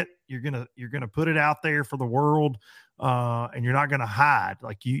say it, you're going to put it out there for the world, and you're not going to hide.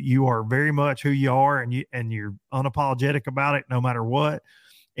 Like, you are very much who you are, and you're unapologetic about it no matter what.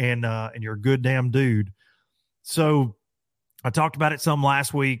 And you're a good damn dude. So I talked about it some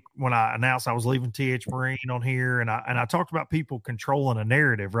last week when I announced I was leaving TH Marine on here. And I talked about people controlling a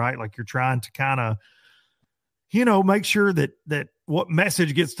narrative, right? Like, you're trying to kind of, make sure that what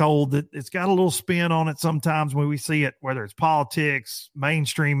message gets told, that it's got a little spin on it sometimes when we see it, whether it's politics,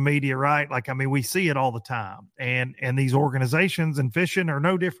 mainstream media, right? Like, I mean, we see it all the time, and these organizations and fishing are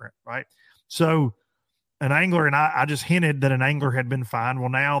no different, right? So an angler, and I just hinted that an angler had been fined. Well,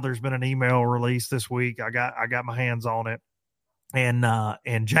 now there's been an email released this week. I got my hands on it, and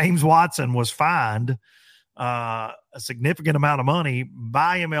James Watson was fined a significant amount of money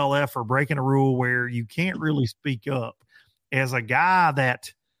by MLF for breaking a rule where you can't really speak up. As a guy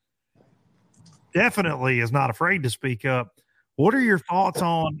that definitely is not afraid to speak up, what are your thoughts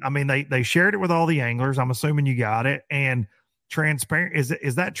on, I mean, they shared it with all the anglers. I'm assuming you got it. And transparent,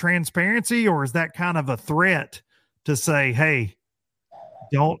 is that transparency, or is that kind of a threat to say, hey,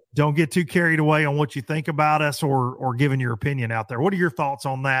 don't get too carried away on what you think about us or giving your opinion out there? What are your thoughts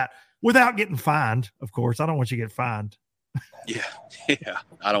on that without getting fined? Of course, I don't want you to get fined. Yeah.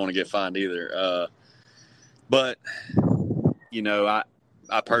 I don't want to get fined either. But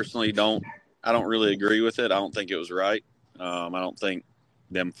I personally don't really agree with it. I don't think it was right. I don't think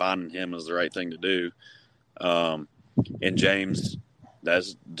them finding him is the right thing to do. And James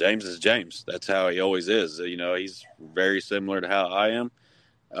is James. That's how he always is. He's very similar to how I am.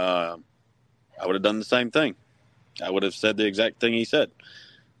 I would have done the same thing. I would have said the exact thing he said.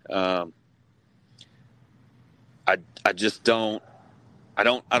 I just don't. I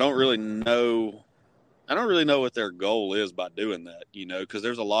don't really know. I don't really know what their goal is by doing that, because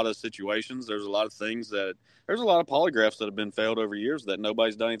there's a lot of situations, there's a lot of things there's a lot of polygraphs that have been failed over years that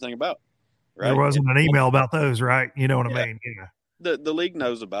nobody's done anything about. Right? There wasn't an email about those, right? You know what I mean? Yeah. The league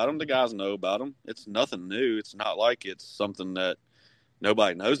knows about them. The guys know about them. It's nothing new. It's not like it's something that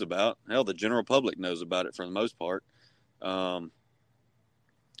nobody knows about. Hell, the general public knows about it for the most part.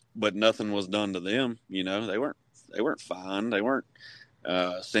 but nothing was done to them. They weren't fined. They weren't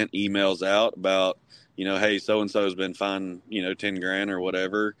sent emails out about, hey, so-and-so has been fined, 10 grand or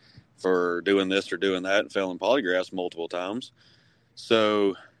whatever for doing this or doing that and failing polygraphs multiple times.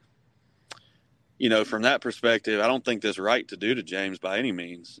 So, from that perspective, I don't think that's right to do to James by any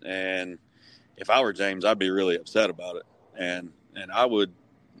means. And if I were James, I'd be really upset about it. And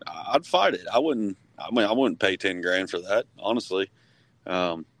I'd fight it. I wouldn't pay 10 grand for that, honestly.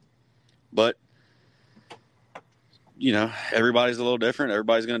 But everybody's a little different.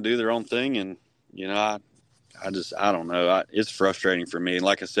 Everybody's going to do their own thing. And, I don't know. It's frustrating for me. And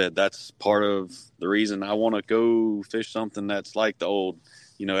like I said, that's part of the reason I want to go fish something that's like the old,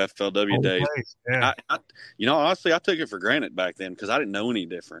 FLW days. Yeah. Honestly, I took it for granted back then because I didn't know any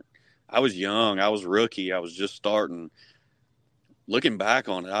different. I was young. I was rookie. I was just starting. Looking back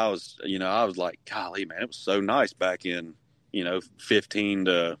on it, I was like, golly, man, it was so nice back in, 15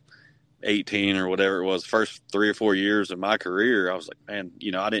 to 18 or whatever it was, first 3 or 4 years of my career. I was like, man,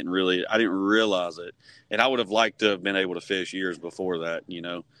 I didn't realize it. And I would have liked to have been able to fish years before that,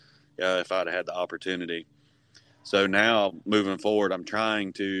 if I'd had the opportunity. So now moving forward, I'm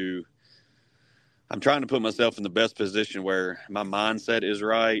trying to put myself in the best position where my mindset is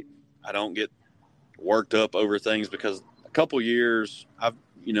right. I don't get worked up over things because a couple years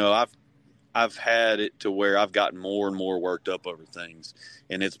I've had it to where I've gotten more and more worked up over things,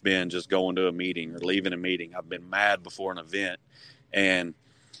 and it's been just going to a meeting or leaving a meeting. I've been mad before an event, and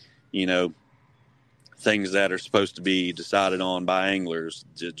things that are supposed to be decided on by anglers,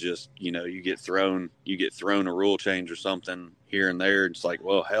 just you get thrown a rule change or something here and there. It's like,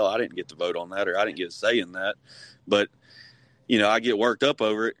 well, hell, I didn't get to vote on that, or I didn't get a say in that. But I get worked up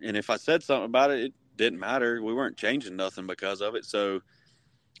over it, and if I said something about it, it didn't matter. We weren't changing nothing because of it. So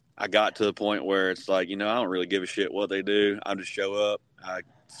I got to the point where it's like, I don't really give a shit what they do. I just show up, I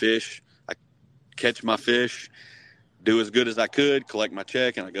fish, I catch my fish, do as good as I could, collect my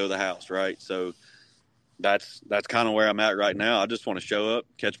check, and I go to the house, right? So that's kind of where I'm at right now. I just want to show up,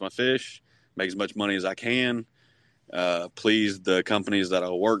 catch my fish, make as much money as I can, please the companies that I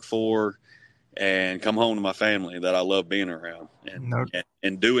work for, and come home to my family that I love being around,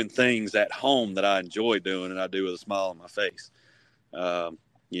 and doing things at home that I enjoy doing and I do with a smile on my face.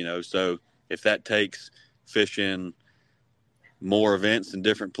 So if that takes fishing more events in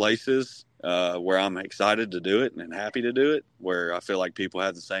different places where I'm excited to do it and happy to do it, where I feel like people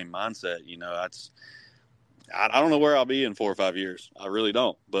have the same mindset, I don't know where I'll be in 4 or 5 years. I really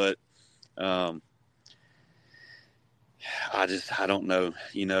don't. But I don't know.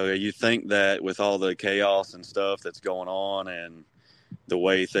 You think that with all the chaos and stuff that's going on and the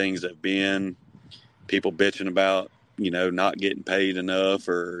way things have been, people bitching about, not getting paid enough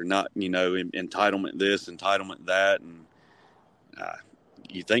or not, entitlement this, entitlement that. And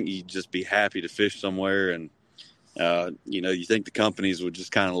you think you'd just be happy to fish somewhere. And, you think the companies would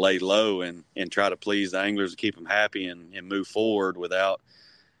just kind of lay low and try to please the anglers and keep them happy and move forward without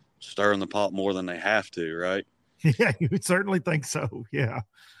stirring the pot more than they have to. Right. Yeah, you would certainly think so. Yeah.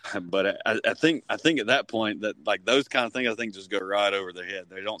 But I think at that point that like those kind of things, I think just go right over their head.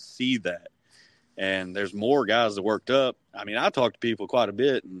 They don't see that. And there's more guys that worked up. I mean, I talk to people quite a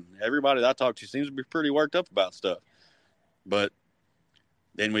bit, and everybody that I talk to seems to be pretty worked up about stuff. But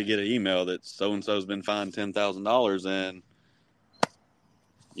then we get an email that so-and-so's been fined $10,000, and,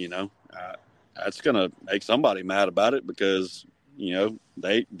 that's going to make somebody mad about it because,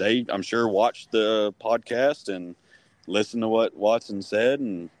 they I'm sure watched the podcast and listened to what Watson said,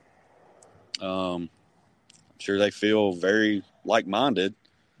 and I'm sure they feel very like-minded.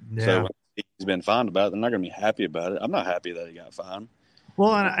 Yeah. So he's been fined about it. They're not going to be happy about it. I'm not happy that he got fined.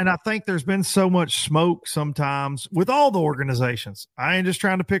 Well, and I think there's been so much smoke sometimes with all the organizations. I ain't just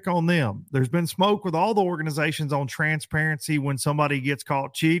trying to pick on them. There's been smoke with all the organizations on transparency when somebody gets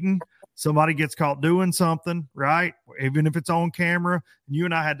caught cheating, somebody gets caught doing something, right? Even if it's on camera. And you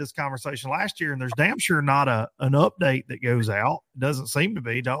and I had this conversation last year, and there's damn sure not an update that goes out. It doesn't seem to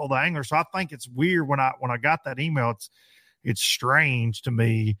be to all the anglers. So I think it's weird when I got that email. It's strange to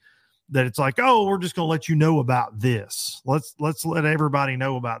me that it's like, oh, we're just going to let you know about this. Let's let everybody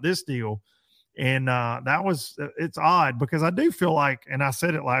know about this deal. And it's odd because I do feel like, and I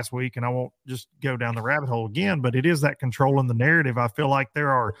said it last week, and I won't just go down the rabbit hole again, but it is that controlling the narrative. I feel like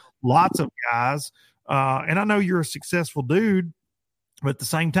there are lots of guys, and I know you're a successful dude, but at the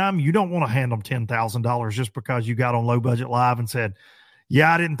same time, you don't want to hand them $10,000 just because you got on Low Budget Live and said,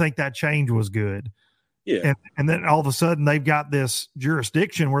 yeah, I didn't think that change was good. Yeah. And then all of a sudden they've got this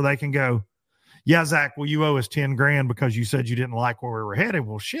jurisdiction where they can go, yeah, Zach, well, you owe us $10,000 because you said you didn't like where we were headed.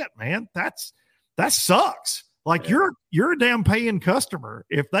 Well, shit, man, that sucks. Like you're a damn paying customer.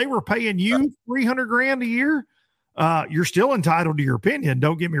 If they were paying you $300,000 a year, you're still entitled to your opinion.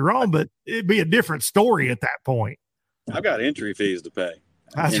 Don't get me wrong, but it'd be a different story at that point. I've got entry fees to pay.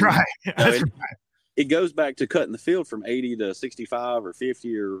 That's right. That's right. It goes back to cutting the field from 80 to 65 or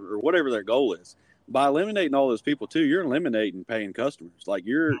 50 or whatever their goal is. By eliminating all those people too, you're eliminating paying customers. Like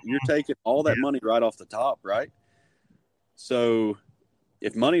you're taking all that money right off the top, right? So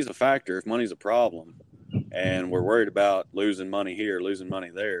if money's a factor, if money's a problem, and we're worried about losing money here, losing money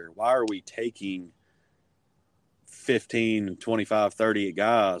there, why are we taking 15, 25, 30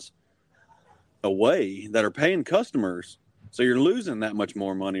 guys away that are paying customers? So you're losing that much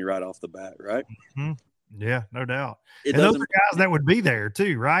more money right off the bat, right? Mm-hmm. Yeah, no doubt. And those are guys that would be there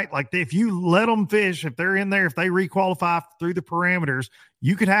too, right? Like if you let them fish, if they're in there, if they requalify through the parameters,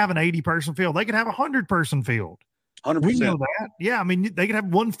 you could have an 80-person field. They could have a 100-person field. 100%. We know that. Yeah, I mean they could have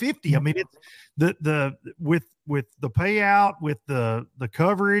 150. I mean it's the with the payout, with the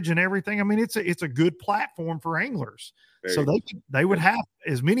coverage and everything. I mean it's a good platform for anglers. So they would have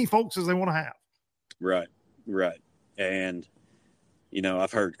as many folks as they want to have. Right. And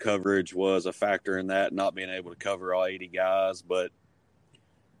I've heard coverage was a factor in that, not being able to cover all 80 guys, but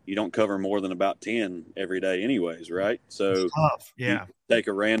you don't cover more than about 10 every day anyways, right? So it's tough. Yeah. You take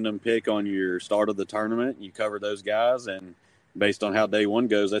a random pick on your start of the tournament, you cover those guys, and based on how day one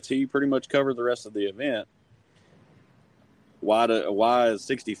goes, that's who you pretty much cover the rest of the event. Why is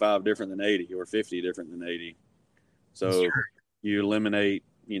 65 different than 80 or 50 different than 80? So you eliminate,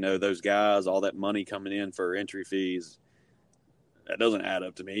 those guys, all that money coming in for entry fees. That doesn't add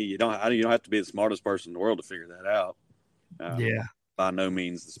up to me. You don't have to be the smartest person in the world to figure that out. By no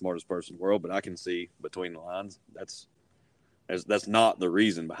means the smartest person in the world, but I can see between the lines. That's not the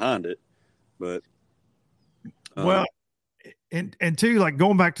reason behind it, but well, and too, like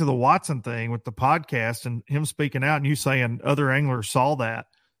going back to the Watson thing with the podcast and him speaking out and you saying other anglers saw that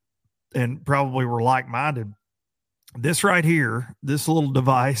and probably were like-minded. This right here, this little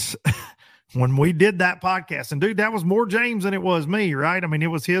device, when we did that podcast, and dude, that was more James than it was me, right? I mean, it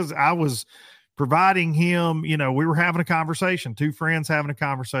was I was providing him, we were having a conversation, two friends having a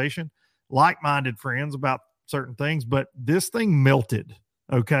conversation, like-minded friends about certain things, but this thing melted.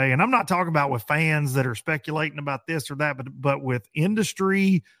 Okay. And I'm not talking about with fans that are speculating about this or that, but with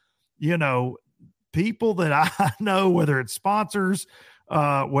industry, people that I know, whether it's sponsors,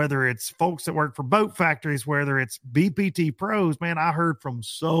 whether it's folks that work for boat factories, whether it's BPT pros, man, I heard from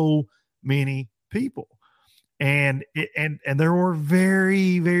so many people. And there were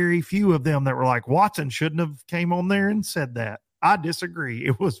very, very few of them that were like, Watson shouldn't have came on there and said that. I disagree.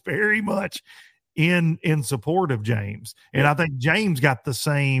 It was very much in support of James. And I think James got the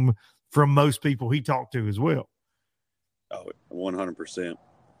same from most people he talked to as well. Oh, 100%.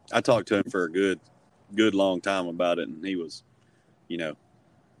 I talked to him for a good long time about it. And he was, he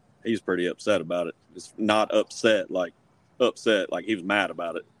was pretty upset about it. It's not upset like he was mad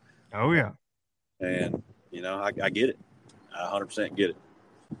about it. Oh yeah. And, I get it. I 100% get it.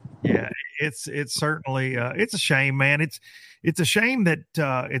 Yeah, it's certainly it's a shame, man. It's a shame that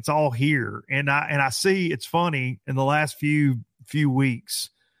it's all here. And I see it's funny in the last few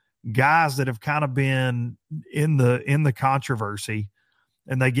weeks, guys that have kind of been in the controversy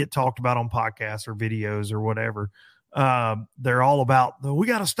and they get talked about on podcasts or videos or whatever. They're all about we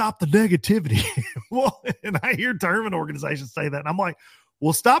got to stop the negativity. Well, and I hear tournament organizations say that, and I'm like,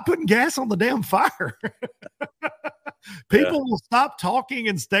 well, stop putting gas on the damn fire. People will stop talking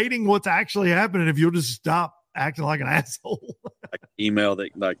and stating what's actually happening if you'll just stop acting like an asshole. Like the email we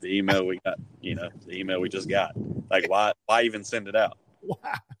got, the email we just got. Like, why even send it out?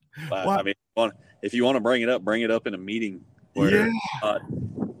 Why? I mean, if you want to bring it up in a meeting where it's not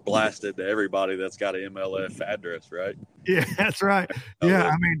blasted to everybody that's got an MLF address, right? Yeah, that's right. Yeah,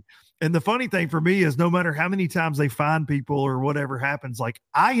 I mean, and the funny thing for me is no matter how many times they find people or whatever happens, like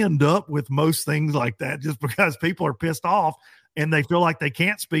I end up with most things like that just because people are pissed off and they feel like they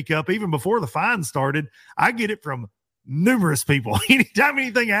can't speak up. Even before the fine started, I get it from numerous people. Anytime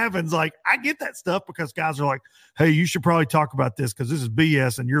anything happens, like I get that stuff because guys are like, hey, you should probably talk about this because this is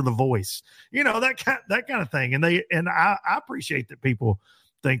BS and you're the voice, that kind of thing. And I appreciate that people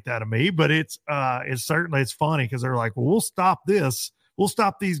think that of me, but it's certainly funny because they're like, well, we'll stop this. We'll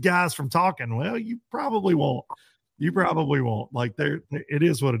stop these guys from talking. Well, you probably won't. Like it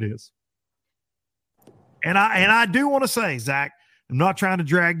is what it is. And I do want to say, Zach, I'm not trying to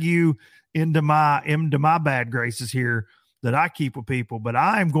drag you into my bad graces here that I keep with people, but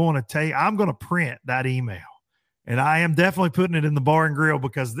I'm going to print that email, and I am definitely putting it in the bar and grill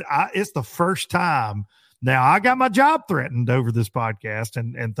because it's the first time. Now I got my job threatened over this podcast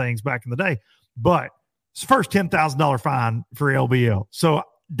and things back in the day, but It's the first $10,000 fine for LBL. So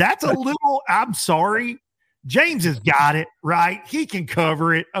that's a little, I'm sorry. James has got it, right? He can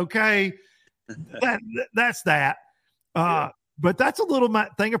cover it. Okay. That's that. But that's a little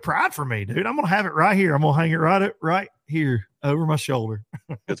thing of pride for me, dude. I'm going to have it right here. I'm going to hang it right here over my shoulder.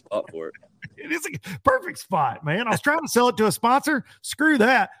 Good spot for it. It is a perfect spot, man. I was trying to sell it to a sponsor. Screw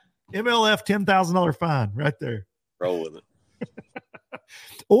that. MLF $10,000 fine right there. Roll with it.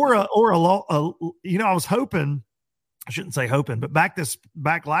 or a law. I was hoping, I shouldn't say hoping, but back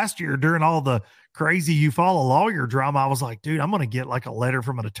last year during all the crazy you follow lawyer drama, I was like, dude, I'm going to get like a letter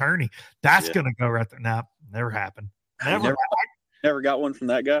from an attorney. That's going to go right there. Nah, never happened. Never got one from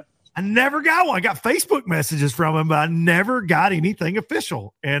that guy. I never got one. I got Facebook messages from him, but I never got anything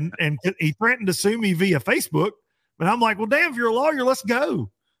official. And he threatened to sue me via Facebook. But I'm like, well, damn, if you're a lawyer, let's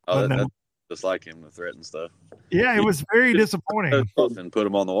go. Oh, that's just like him to threaten stuff. Yeah, it was very disappointing. And put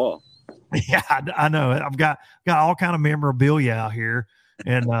him on the wall. Yeah, I know. I've got all kind of memorabilia out here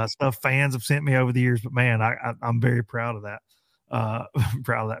and stuff fans have sent me over the years. But man, I'm very proud of that.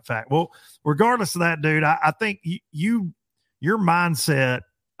 Proud of that fact. Well, regardless of that, dude, I think your mindset.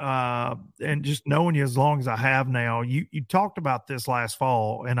 And just knowing you as long as I have now, you talked about this last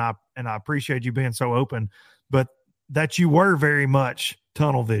fall, and I appreciate you being so open, but that you were very much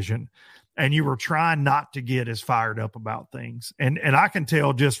tunnel vision, and you were trying not to get as fired up about things. And I can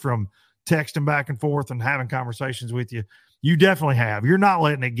tell just from texting back and forth and having conversations with you, you definitely have. You're not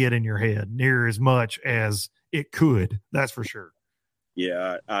letting it get in your head near as much as it could. That's for sure.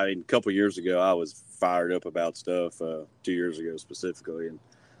 Yeah, a couple years ago, I was fired up about stuff. 2 years ago specifically, and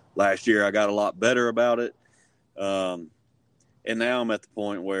last year I got a lot better about it. And now I'm at the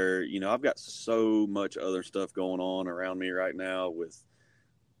point where, I've got so much other stuff going on around me right now with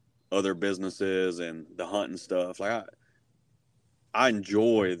other businesses and the hunting stuff. Like I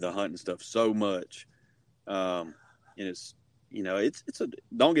enjoy the hunting stuff so much. And it's,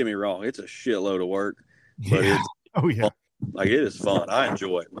 don't get me wrong, it's a shitload of work, but it's fun. Like it is fun. I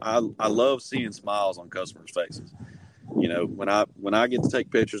enjoy it. I love seeing smiles on customers' faces. When I get to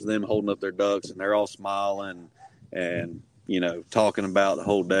take pictures of them holding up their ducks and they're all smiling and, talking about the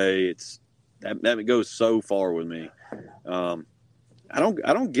whole day, that goes so far with me. I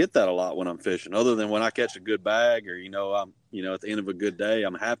don't get that a lot when I'm fishing, other than when I catch a good bag or, I'm, at the end of a good day,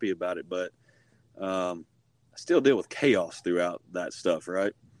 I'm happy about it. But I still deal with chaos throughout that stuff.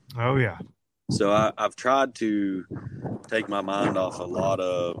 Right. Oh yeah. So I've tried to take my mind off a lot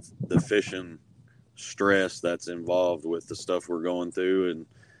of the fishing stress that's involved with the stuff we're going through,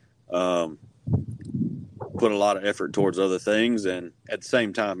 and put a lot of effort towards other things. And at the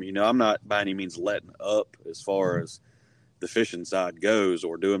same time, I'm not by any means letting up as far as the fishing side goes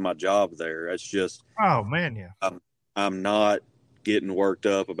or doing my job there. It's just, oh man, yeah. I'm not getting worked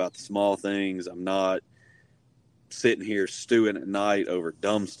up about the small things. I'm not sitting here stewing at night over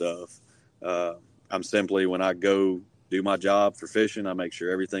dumb stuff. I'm simply, when I go do my job for fishing, I make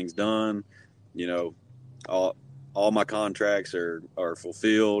sure everything's done. All my contracts are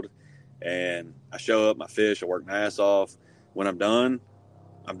fulfilled, and I show up, I fish, I work my ass off. When I'm done,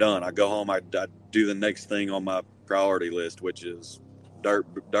 I'm done. I go home, I do the next thing on my priority list, which is dirt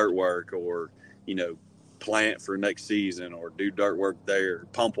work, or, plant for next season, or do dirt work there,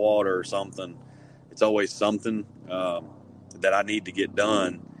 pump water or something. It's always something that I need to get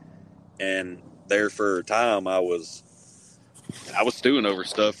done. And there for a time, I was stewing over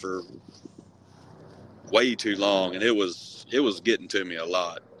stuff for way too long, and it was getting to me a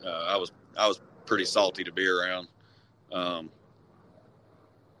lot. I was pretty salty to be around, and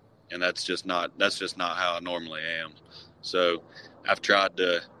that's just not how I normally am. So I've tried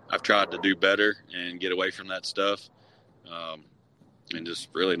to do better and get away from that stuff, and just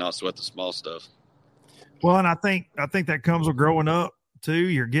really not sweat the small stuff. Well, and I think that comes with growing up too.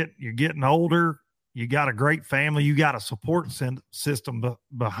 You're getting older. You got a great family. You got a support system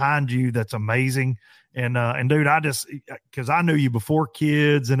behind you that's amazing. And dude, because I knew you before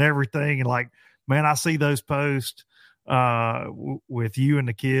kids and everything, and like, man, I see those posts with you and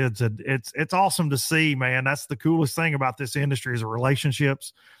the kids, and it's awesome to see, man. That's the coolest thing about this industry is the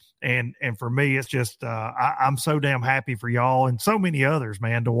relationships. And for me, it's just I'm so damn happy for y'all and so many others,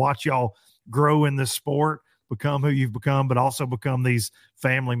 man, to watch y'all grow in this sport, become who you've become, but also become these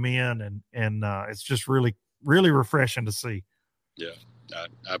family men. And it's just really, really refreshing to see. Yeah.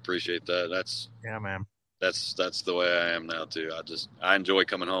 I appreciate that. Yeah, man. That's the way I am now too. I enjoy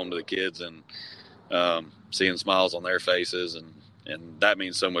coming home to the kids and seeing smiles on their faces, and that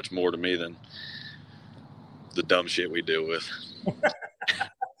means so much more to me than the dumb shit we deal with.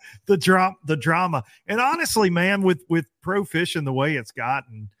 The drama. And honestly, man, with pro fishing the way it's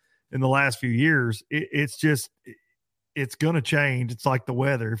gotten, in the last few years. It's going to change. It's like the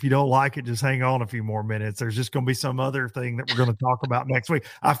weather. If you don't like it, just hang on a few more minutes. There's just going to be some other thing that we're going to talk about next week.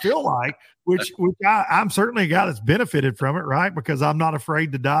 I feel like, which I'm certainly a guy that's benefited from it, right? Because I'm not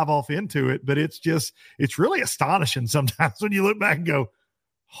afraid to dive off into it, but it's really astonishing sometimes when you look back and go,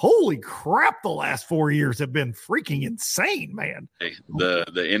 holy crap, the last 4 years have been freaking insane, man. Hey,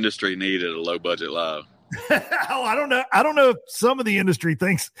 the industry needed a low budget live. Oh, I don't know. I don't know if some of the industry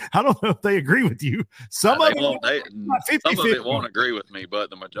thinks. I don't know if they agree with you. Some of it won't agree with me, but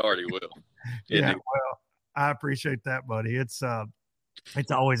the majority will. Yeah, well, I appreciate that, buddy. It's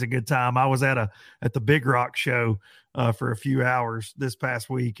always a good time. I was at the Big Rock show for a few hours this past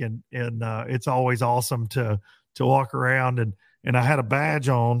week, and it's always awesome to walk around and I had a badge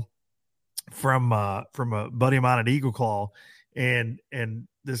on from a buddy of mine at Eagle Claw, and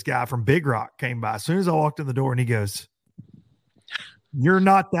this guy from Big Rock came by as soon as I walked in the door, and he goes, "You're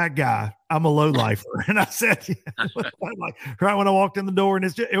not that guy. I'm a low lifer." And I said, yeah. Like, right when I walked in the door, and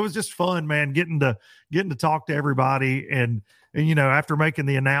it was just fun, man, getting to talk to everybody. And after making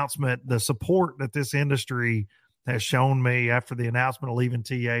the announcement, the support that this industry has shown me after the announcement of leaving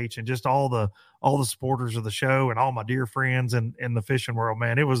TH, and just all the supporters of the show and all my dear friends in the fishing world,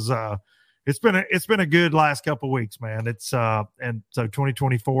 man, it's been a good last couple of weeks, man. And so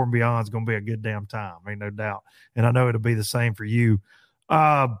 2024 and beyond is going to be a good damn time. Ain't no doubt. And I know it'll be the same for you.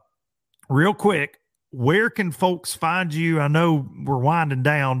 Real quick, where can folks find you? I know we're winding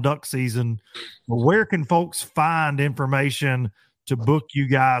down duck season, but where can folks find information to book you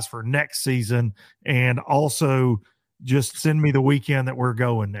guys for next season? And also just send me the weekend that we're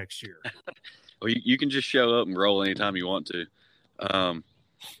going next year. Well, you can just show up and roll anytime you want to.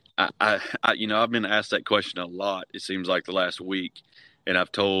 I've been asked that question a lot, it seems like the last week, and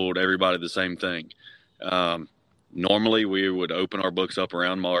I've told everybody the same thing. Normally we would open our books up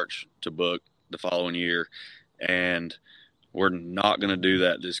around March to book the following year, and we're not going to do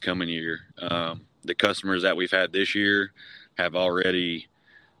that this coming year. The customers that we've had this year have already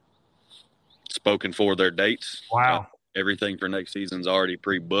spoken for their dates. Wow. Everything for next season's already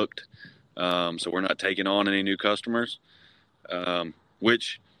pre-booked. So we're not taking on any new customers,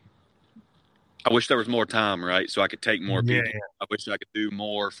 which I wish there was more time, right? So I could take more people. Yeah. I wish I could do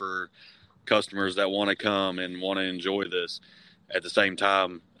more for customers that want to come and want to enjoy this. At the same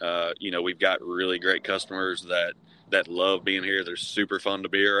time, we've got really great customers that love being here. They're super fun to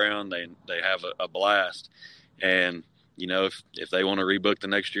be around. They have a blast. And, if they want to rebook the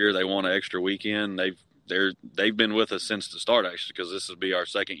next year, they want an extra weekend. They've been with us since the start, actually, because this will be our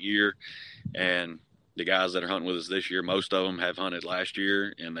second year. And the guys that are hunting with us this year, most of them have hunted last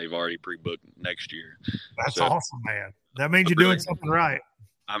year, and they've already pre-booked next year. That's awesome, man. That means you're doing something right.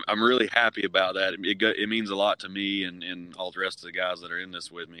 I'm really happy about that. It means a lot to me and all the rest of the guys that are in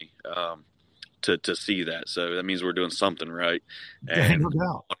this with me to see that. So that means we're doing something right. And no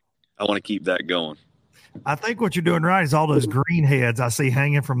doubt. I want to keep that going. I think what you're doing right is all those green heads I see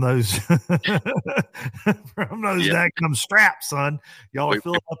hanging from those them straps, son. Y'all are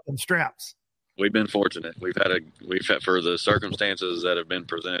filling up them straps. We've been fortunate. We've had for the circumstances that have been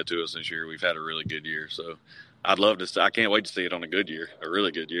presented to us this year, we've had a really good year. So I can't wait to see it on a good year, a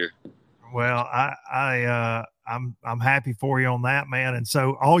really good year. Well, I'm happy for you on that, man. And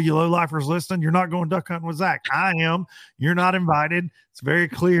so all you low lifers listening, you're not going duck hunting with Zack. I am. You're not invited. It's very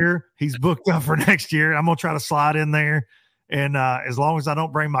clear. He's booked up for next year. I'm going to try to slide in there. And as long as I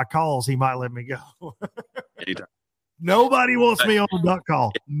don't bring my calls, he might let me go. Nobody wants me on a duck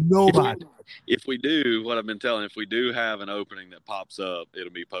call. Nobody. If we do, what I've been telling, if we do have an opening that pops up,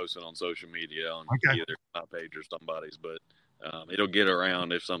 it'll be posted on social media on either my page or somebody's. But it'll get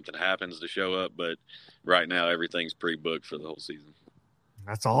around if something happens to show up. But right now, everything's pre-booked for the whole season.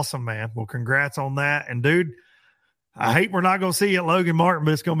 That's awesome, man. Well, congrats on that. And, dude, I hate we're not going to see you at Logan Martin,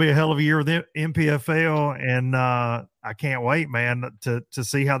 but it's going to be a hell of a year with MPFL. And I can't wait, man, to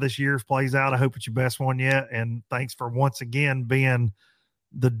see how this year plays out. I hope it's your best one yet. And thanks for once again being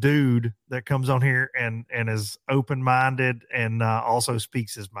the dude that comes on here and is open-minded and also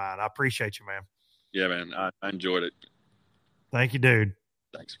speaks his mind. I appreciate you, man. Yeah, man. I enjoyed it. Thank you, dude.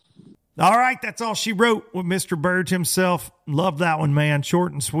 Thanks. All right. That's all she wrote with Mr. Birge himself. Love that one, man.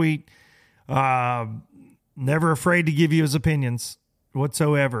 Short and sweet. Never afraid to give you his opinions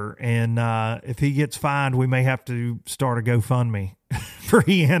whatsoever. And if he gets fined, we may have to start a GoFundMe for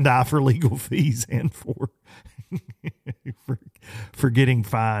he and I for legal fees and for for getting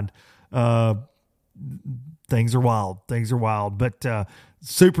fined. Things are wild, but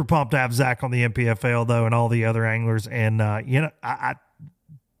super pumped to have Zack on the MPFL though, and all the other anglers. And I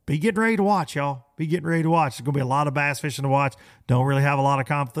be getting ready to watch, y'all. Be getting ready to watch. There's going to be a lot of bass fishing to watch. Don't really have a lot of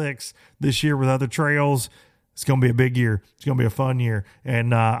conflicts this year with other trails. It's going to be a big year. It's going to be a fun year.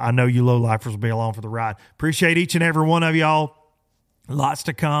 And I know you low-lifers will be along for the ride. Appreciate each and every one of y'all. Lots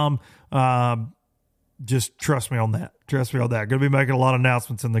to come. Just trust me on that. Trust me on that. Going to be making a lot of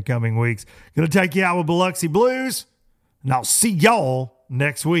announcements in the coming weeks. Going to take you out with Biloxi Blues. And I'll see y'all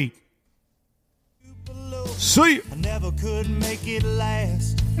next week. See you. I never could make it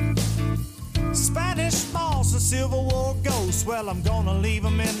last. Spanish moss and Civil War ghosts. Well, I'm gonna leave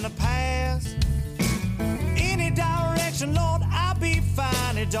them in the past. Any direction, Lord, I'll be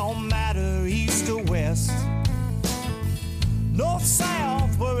fine. It don't matter east or west. North,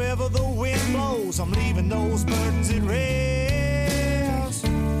 south, wherever the wind blows, I'm leaving those burdens at rest.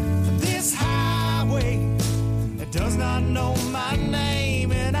 This highway, it does not know my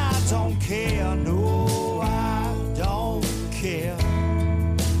name, and I don't care. No, I don't care.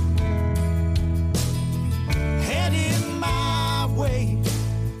 Heading my way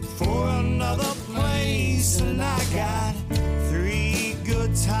for another place, and I got 3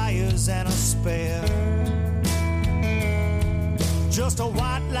 good tires and a spare. Just a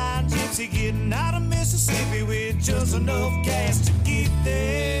white line gypsy getting out of Mississippi with just enough gas to get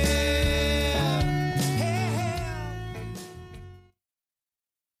there.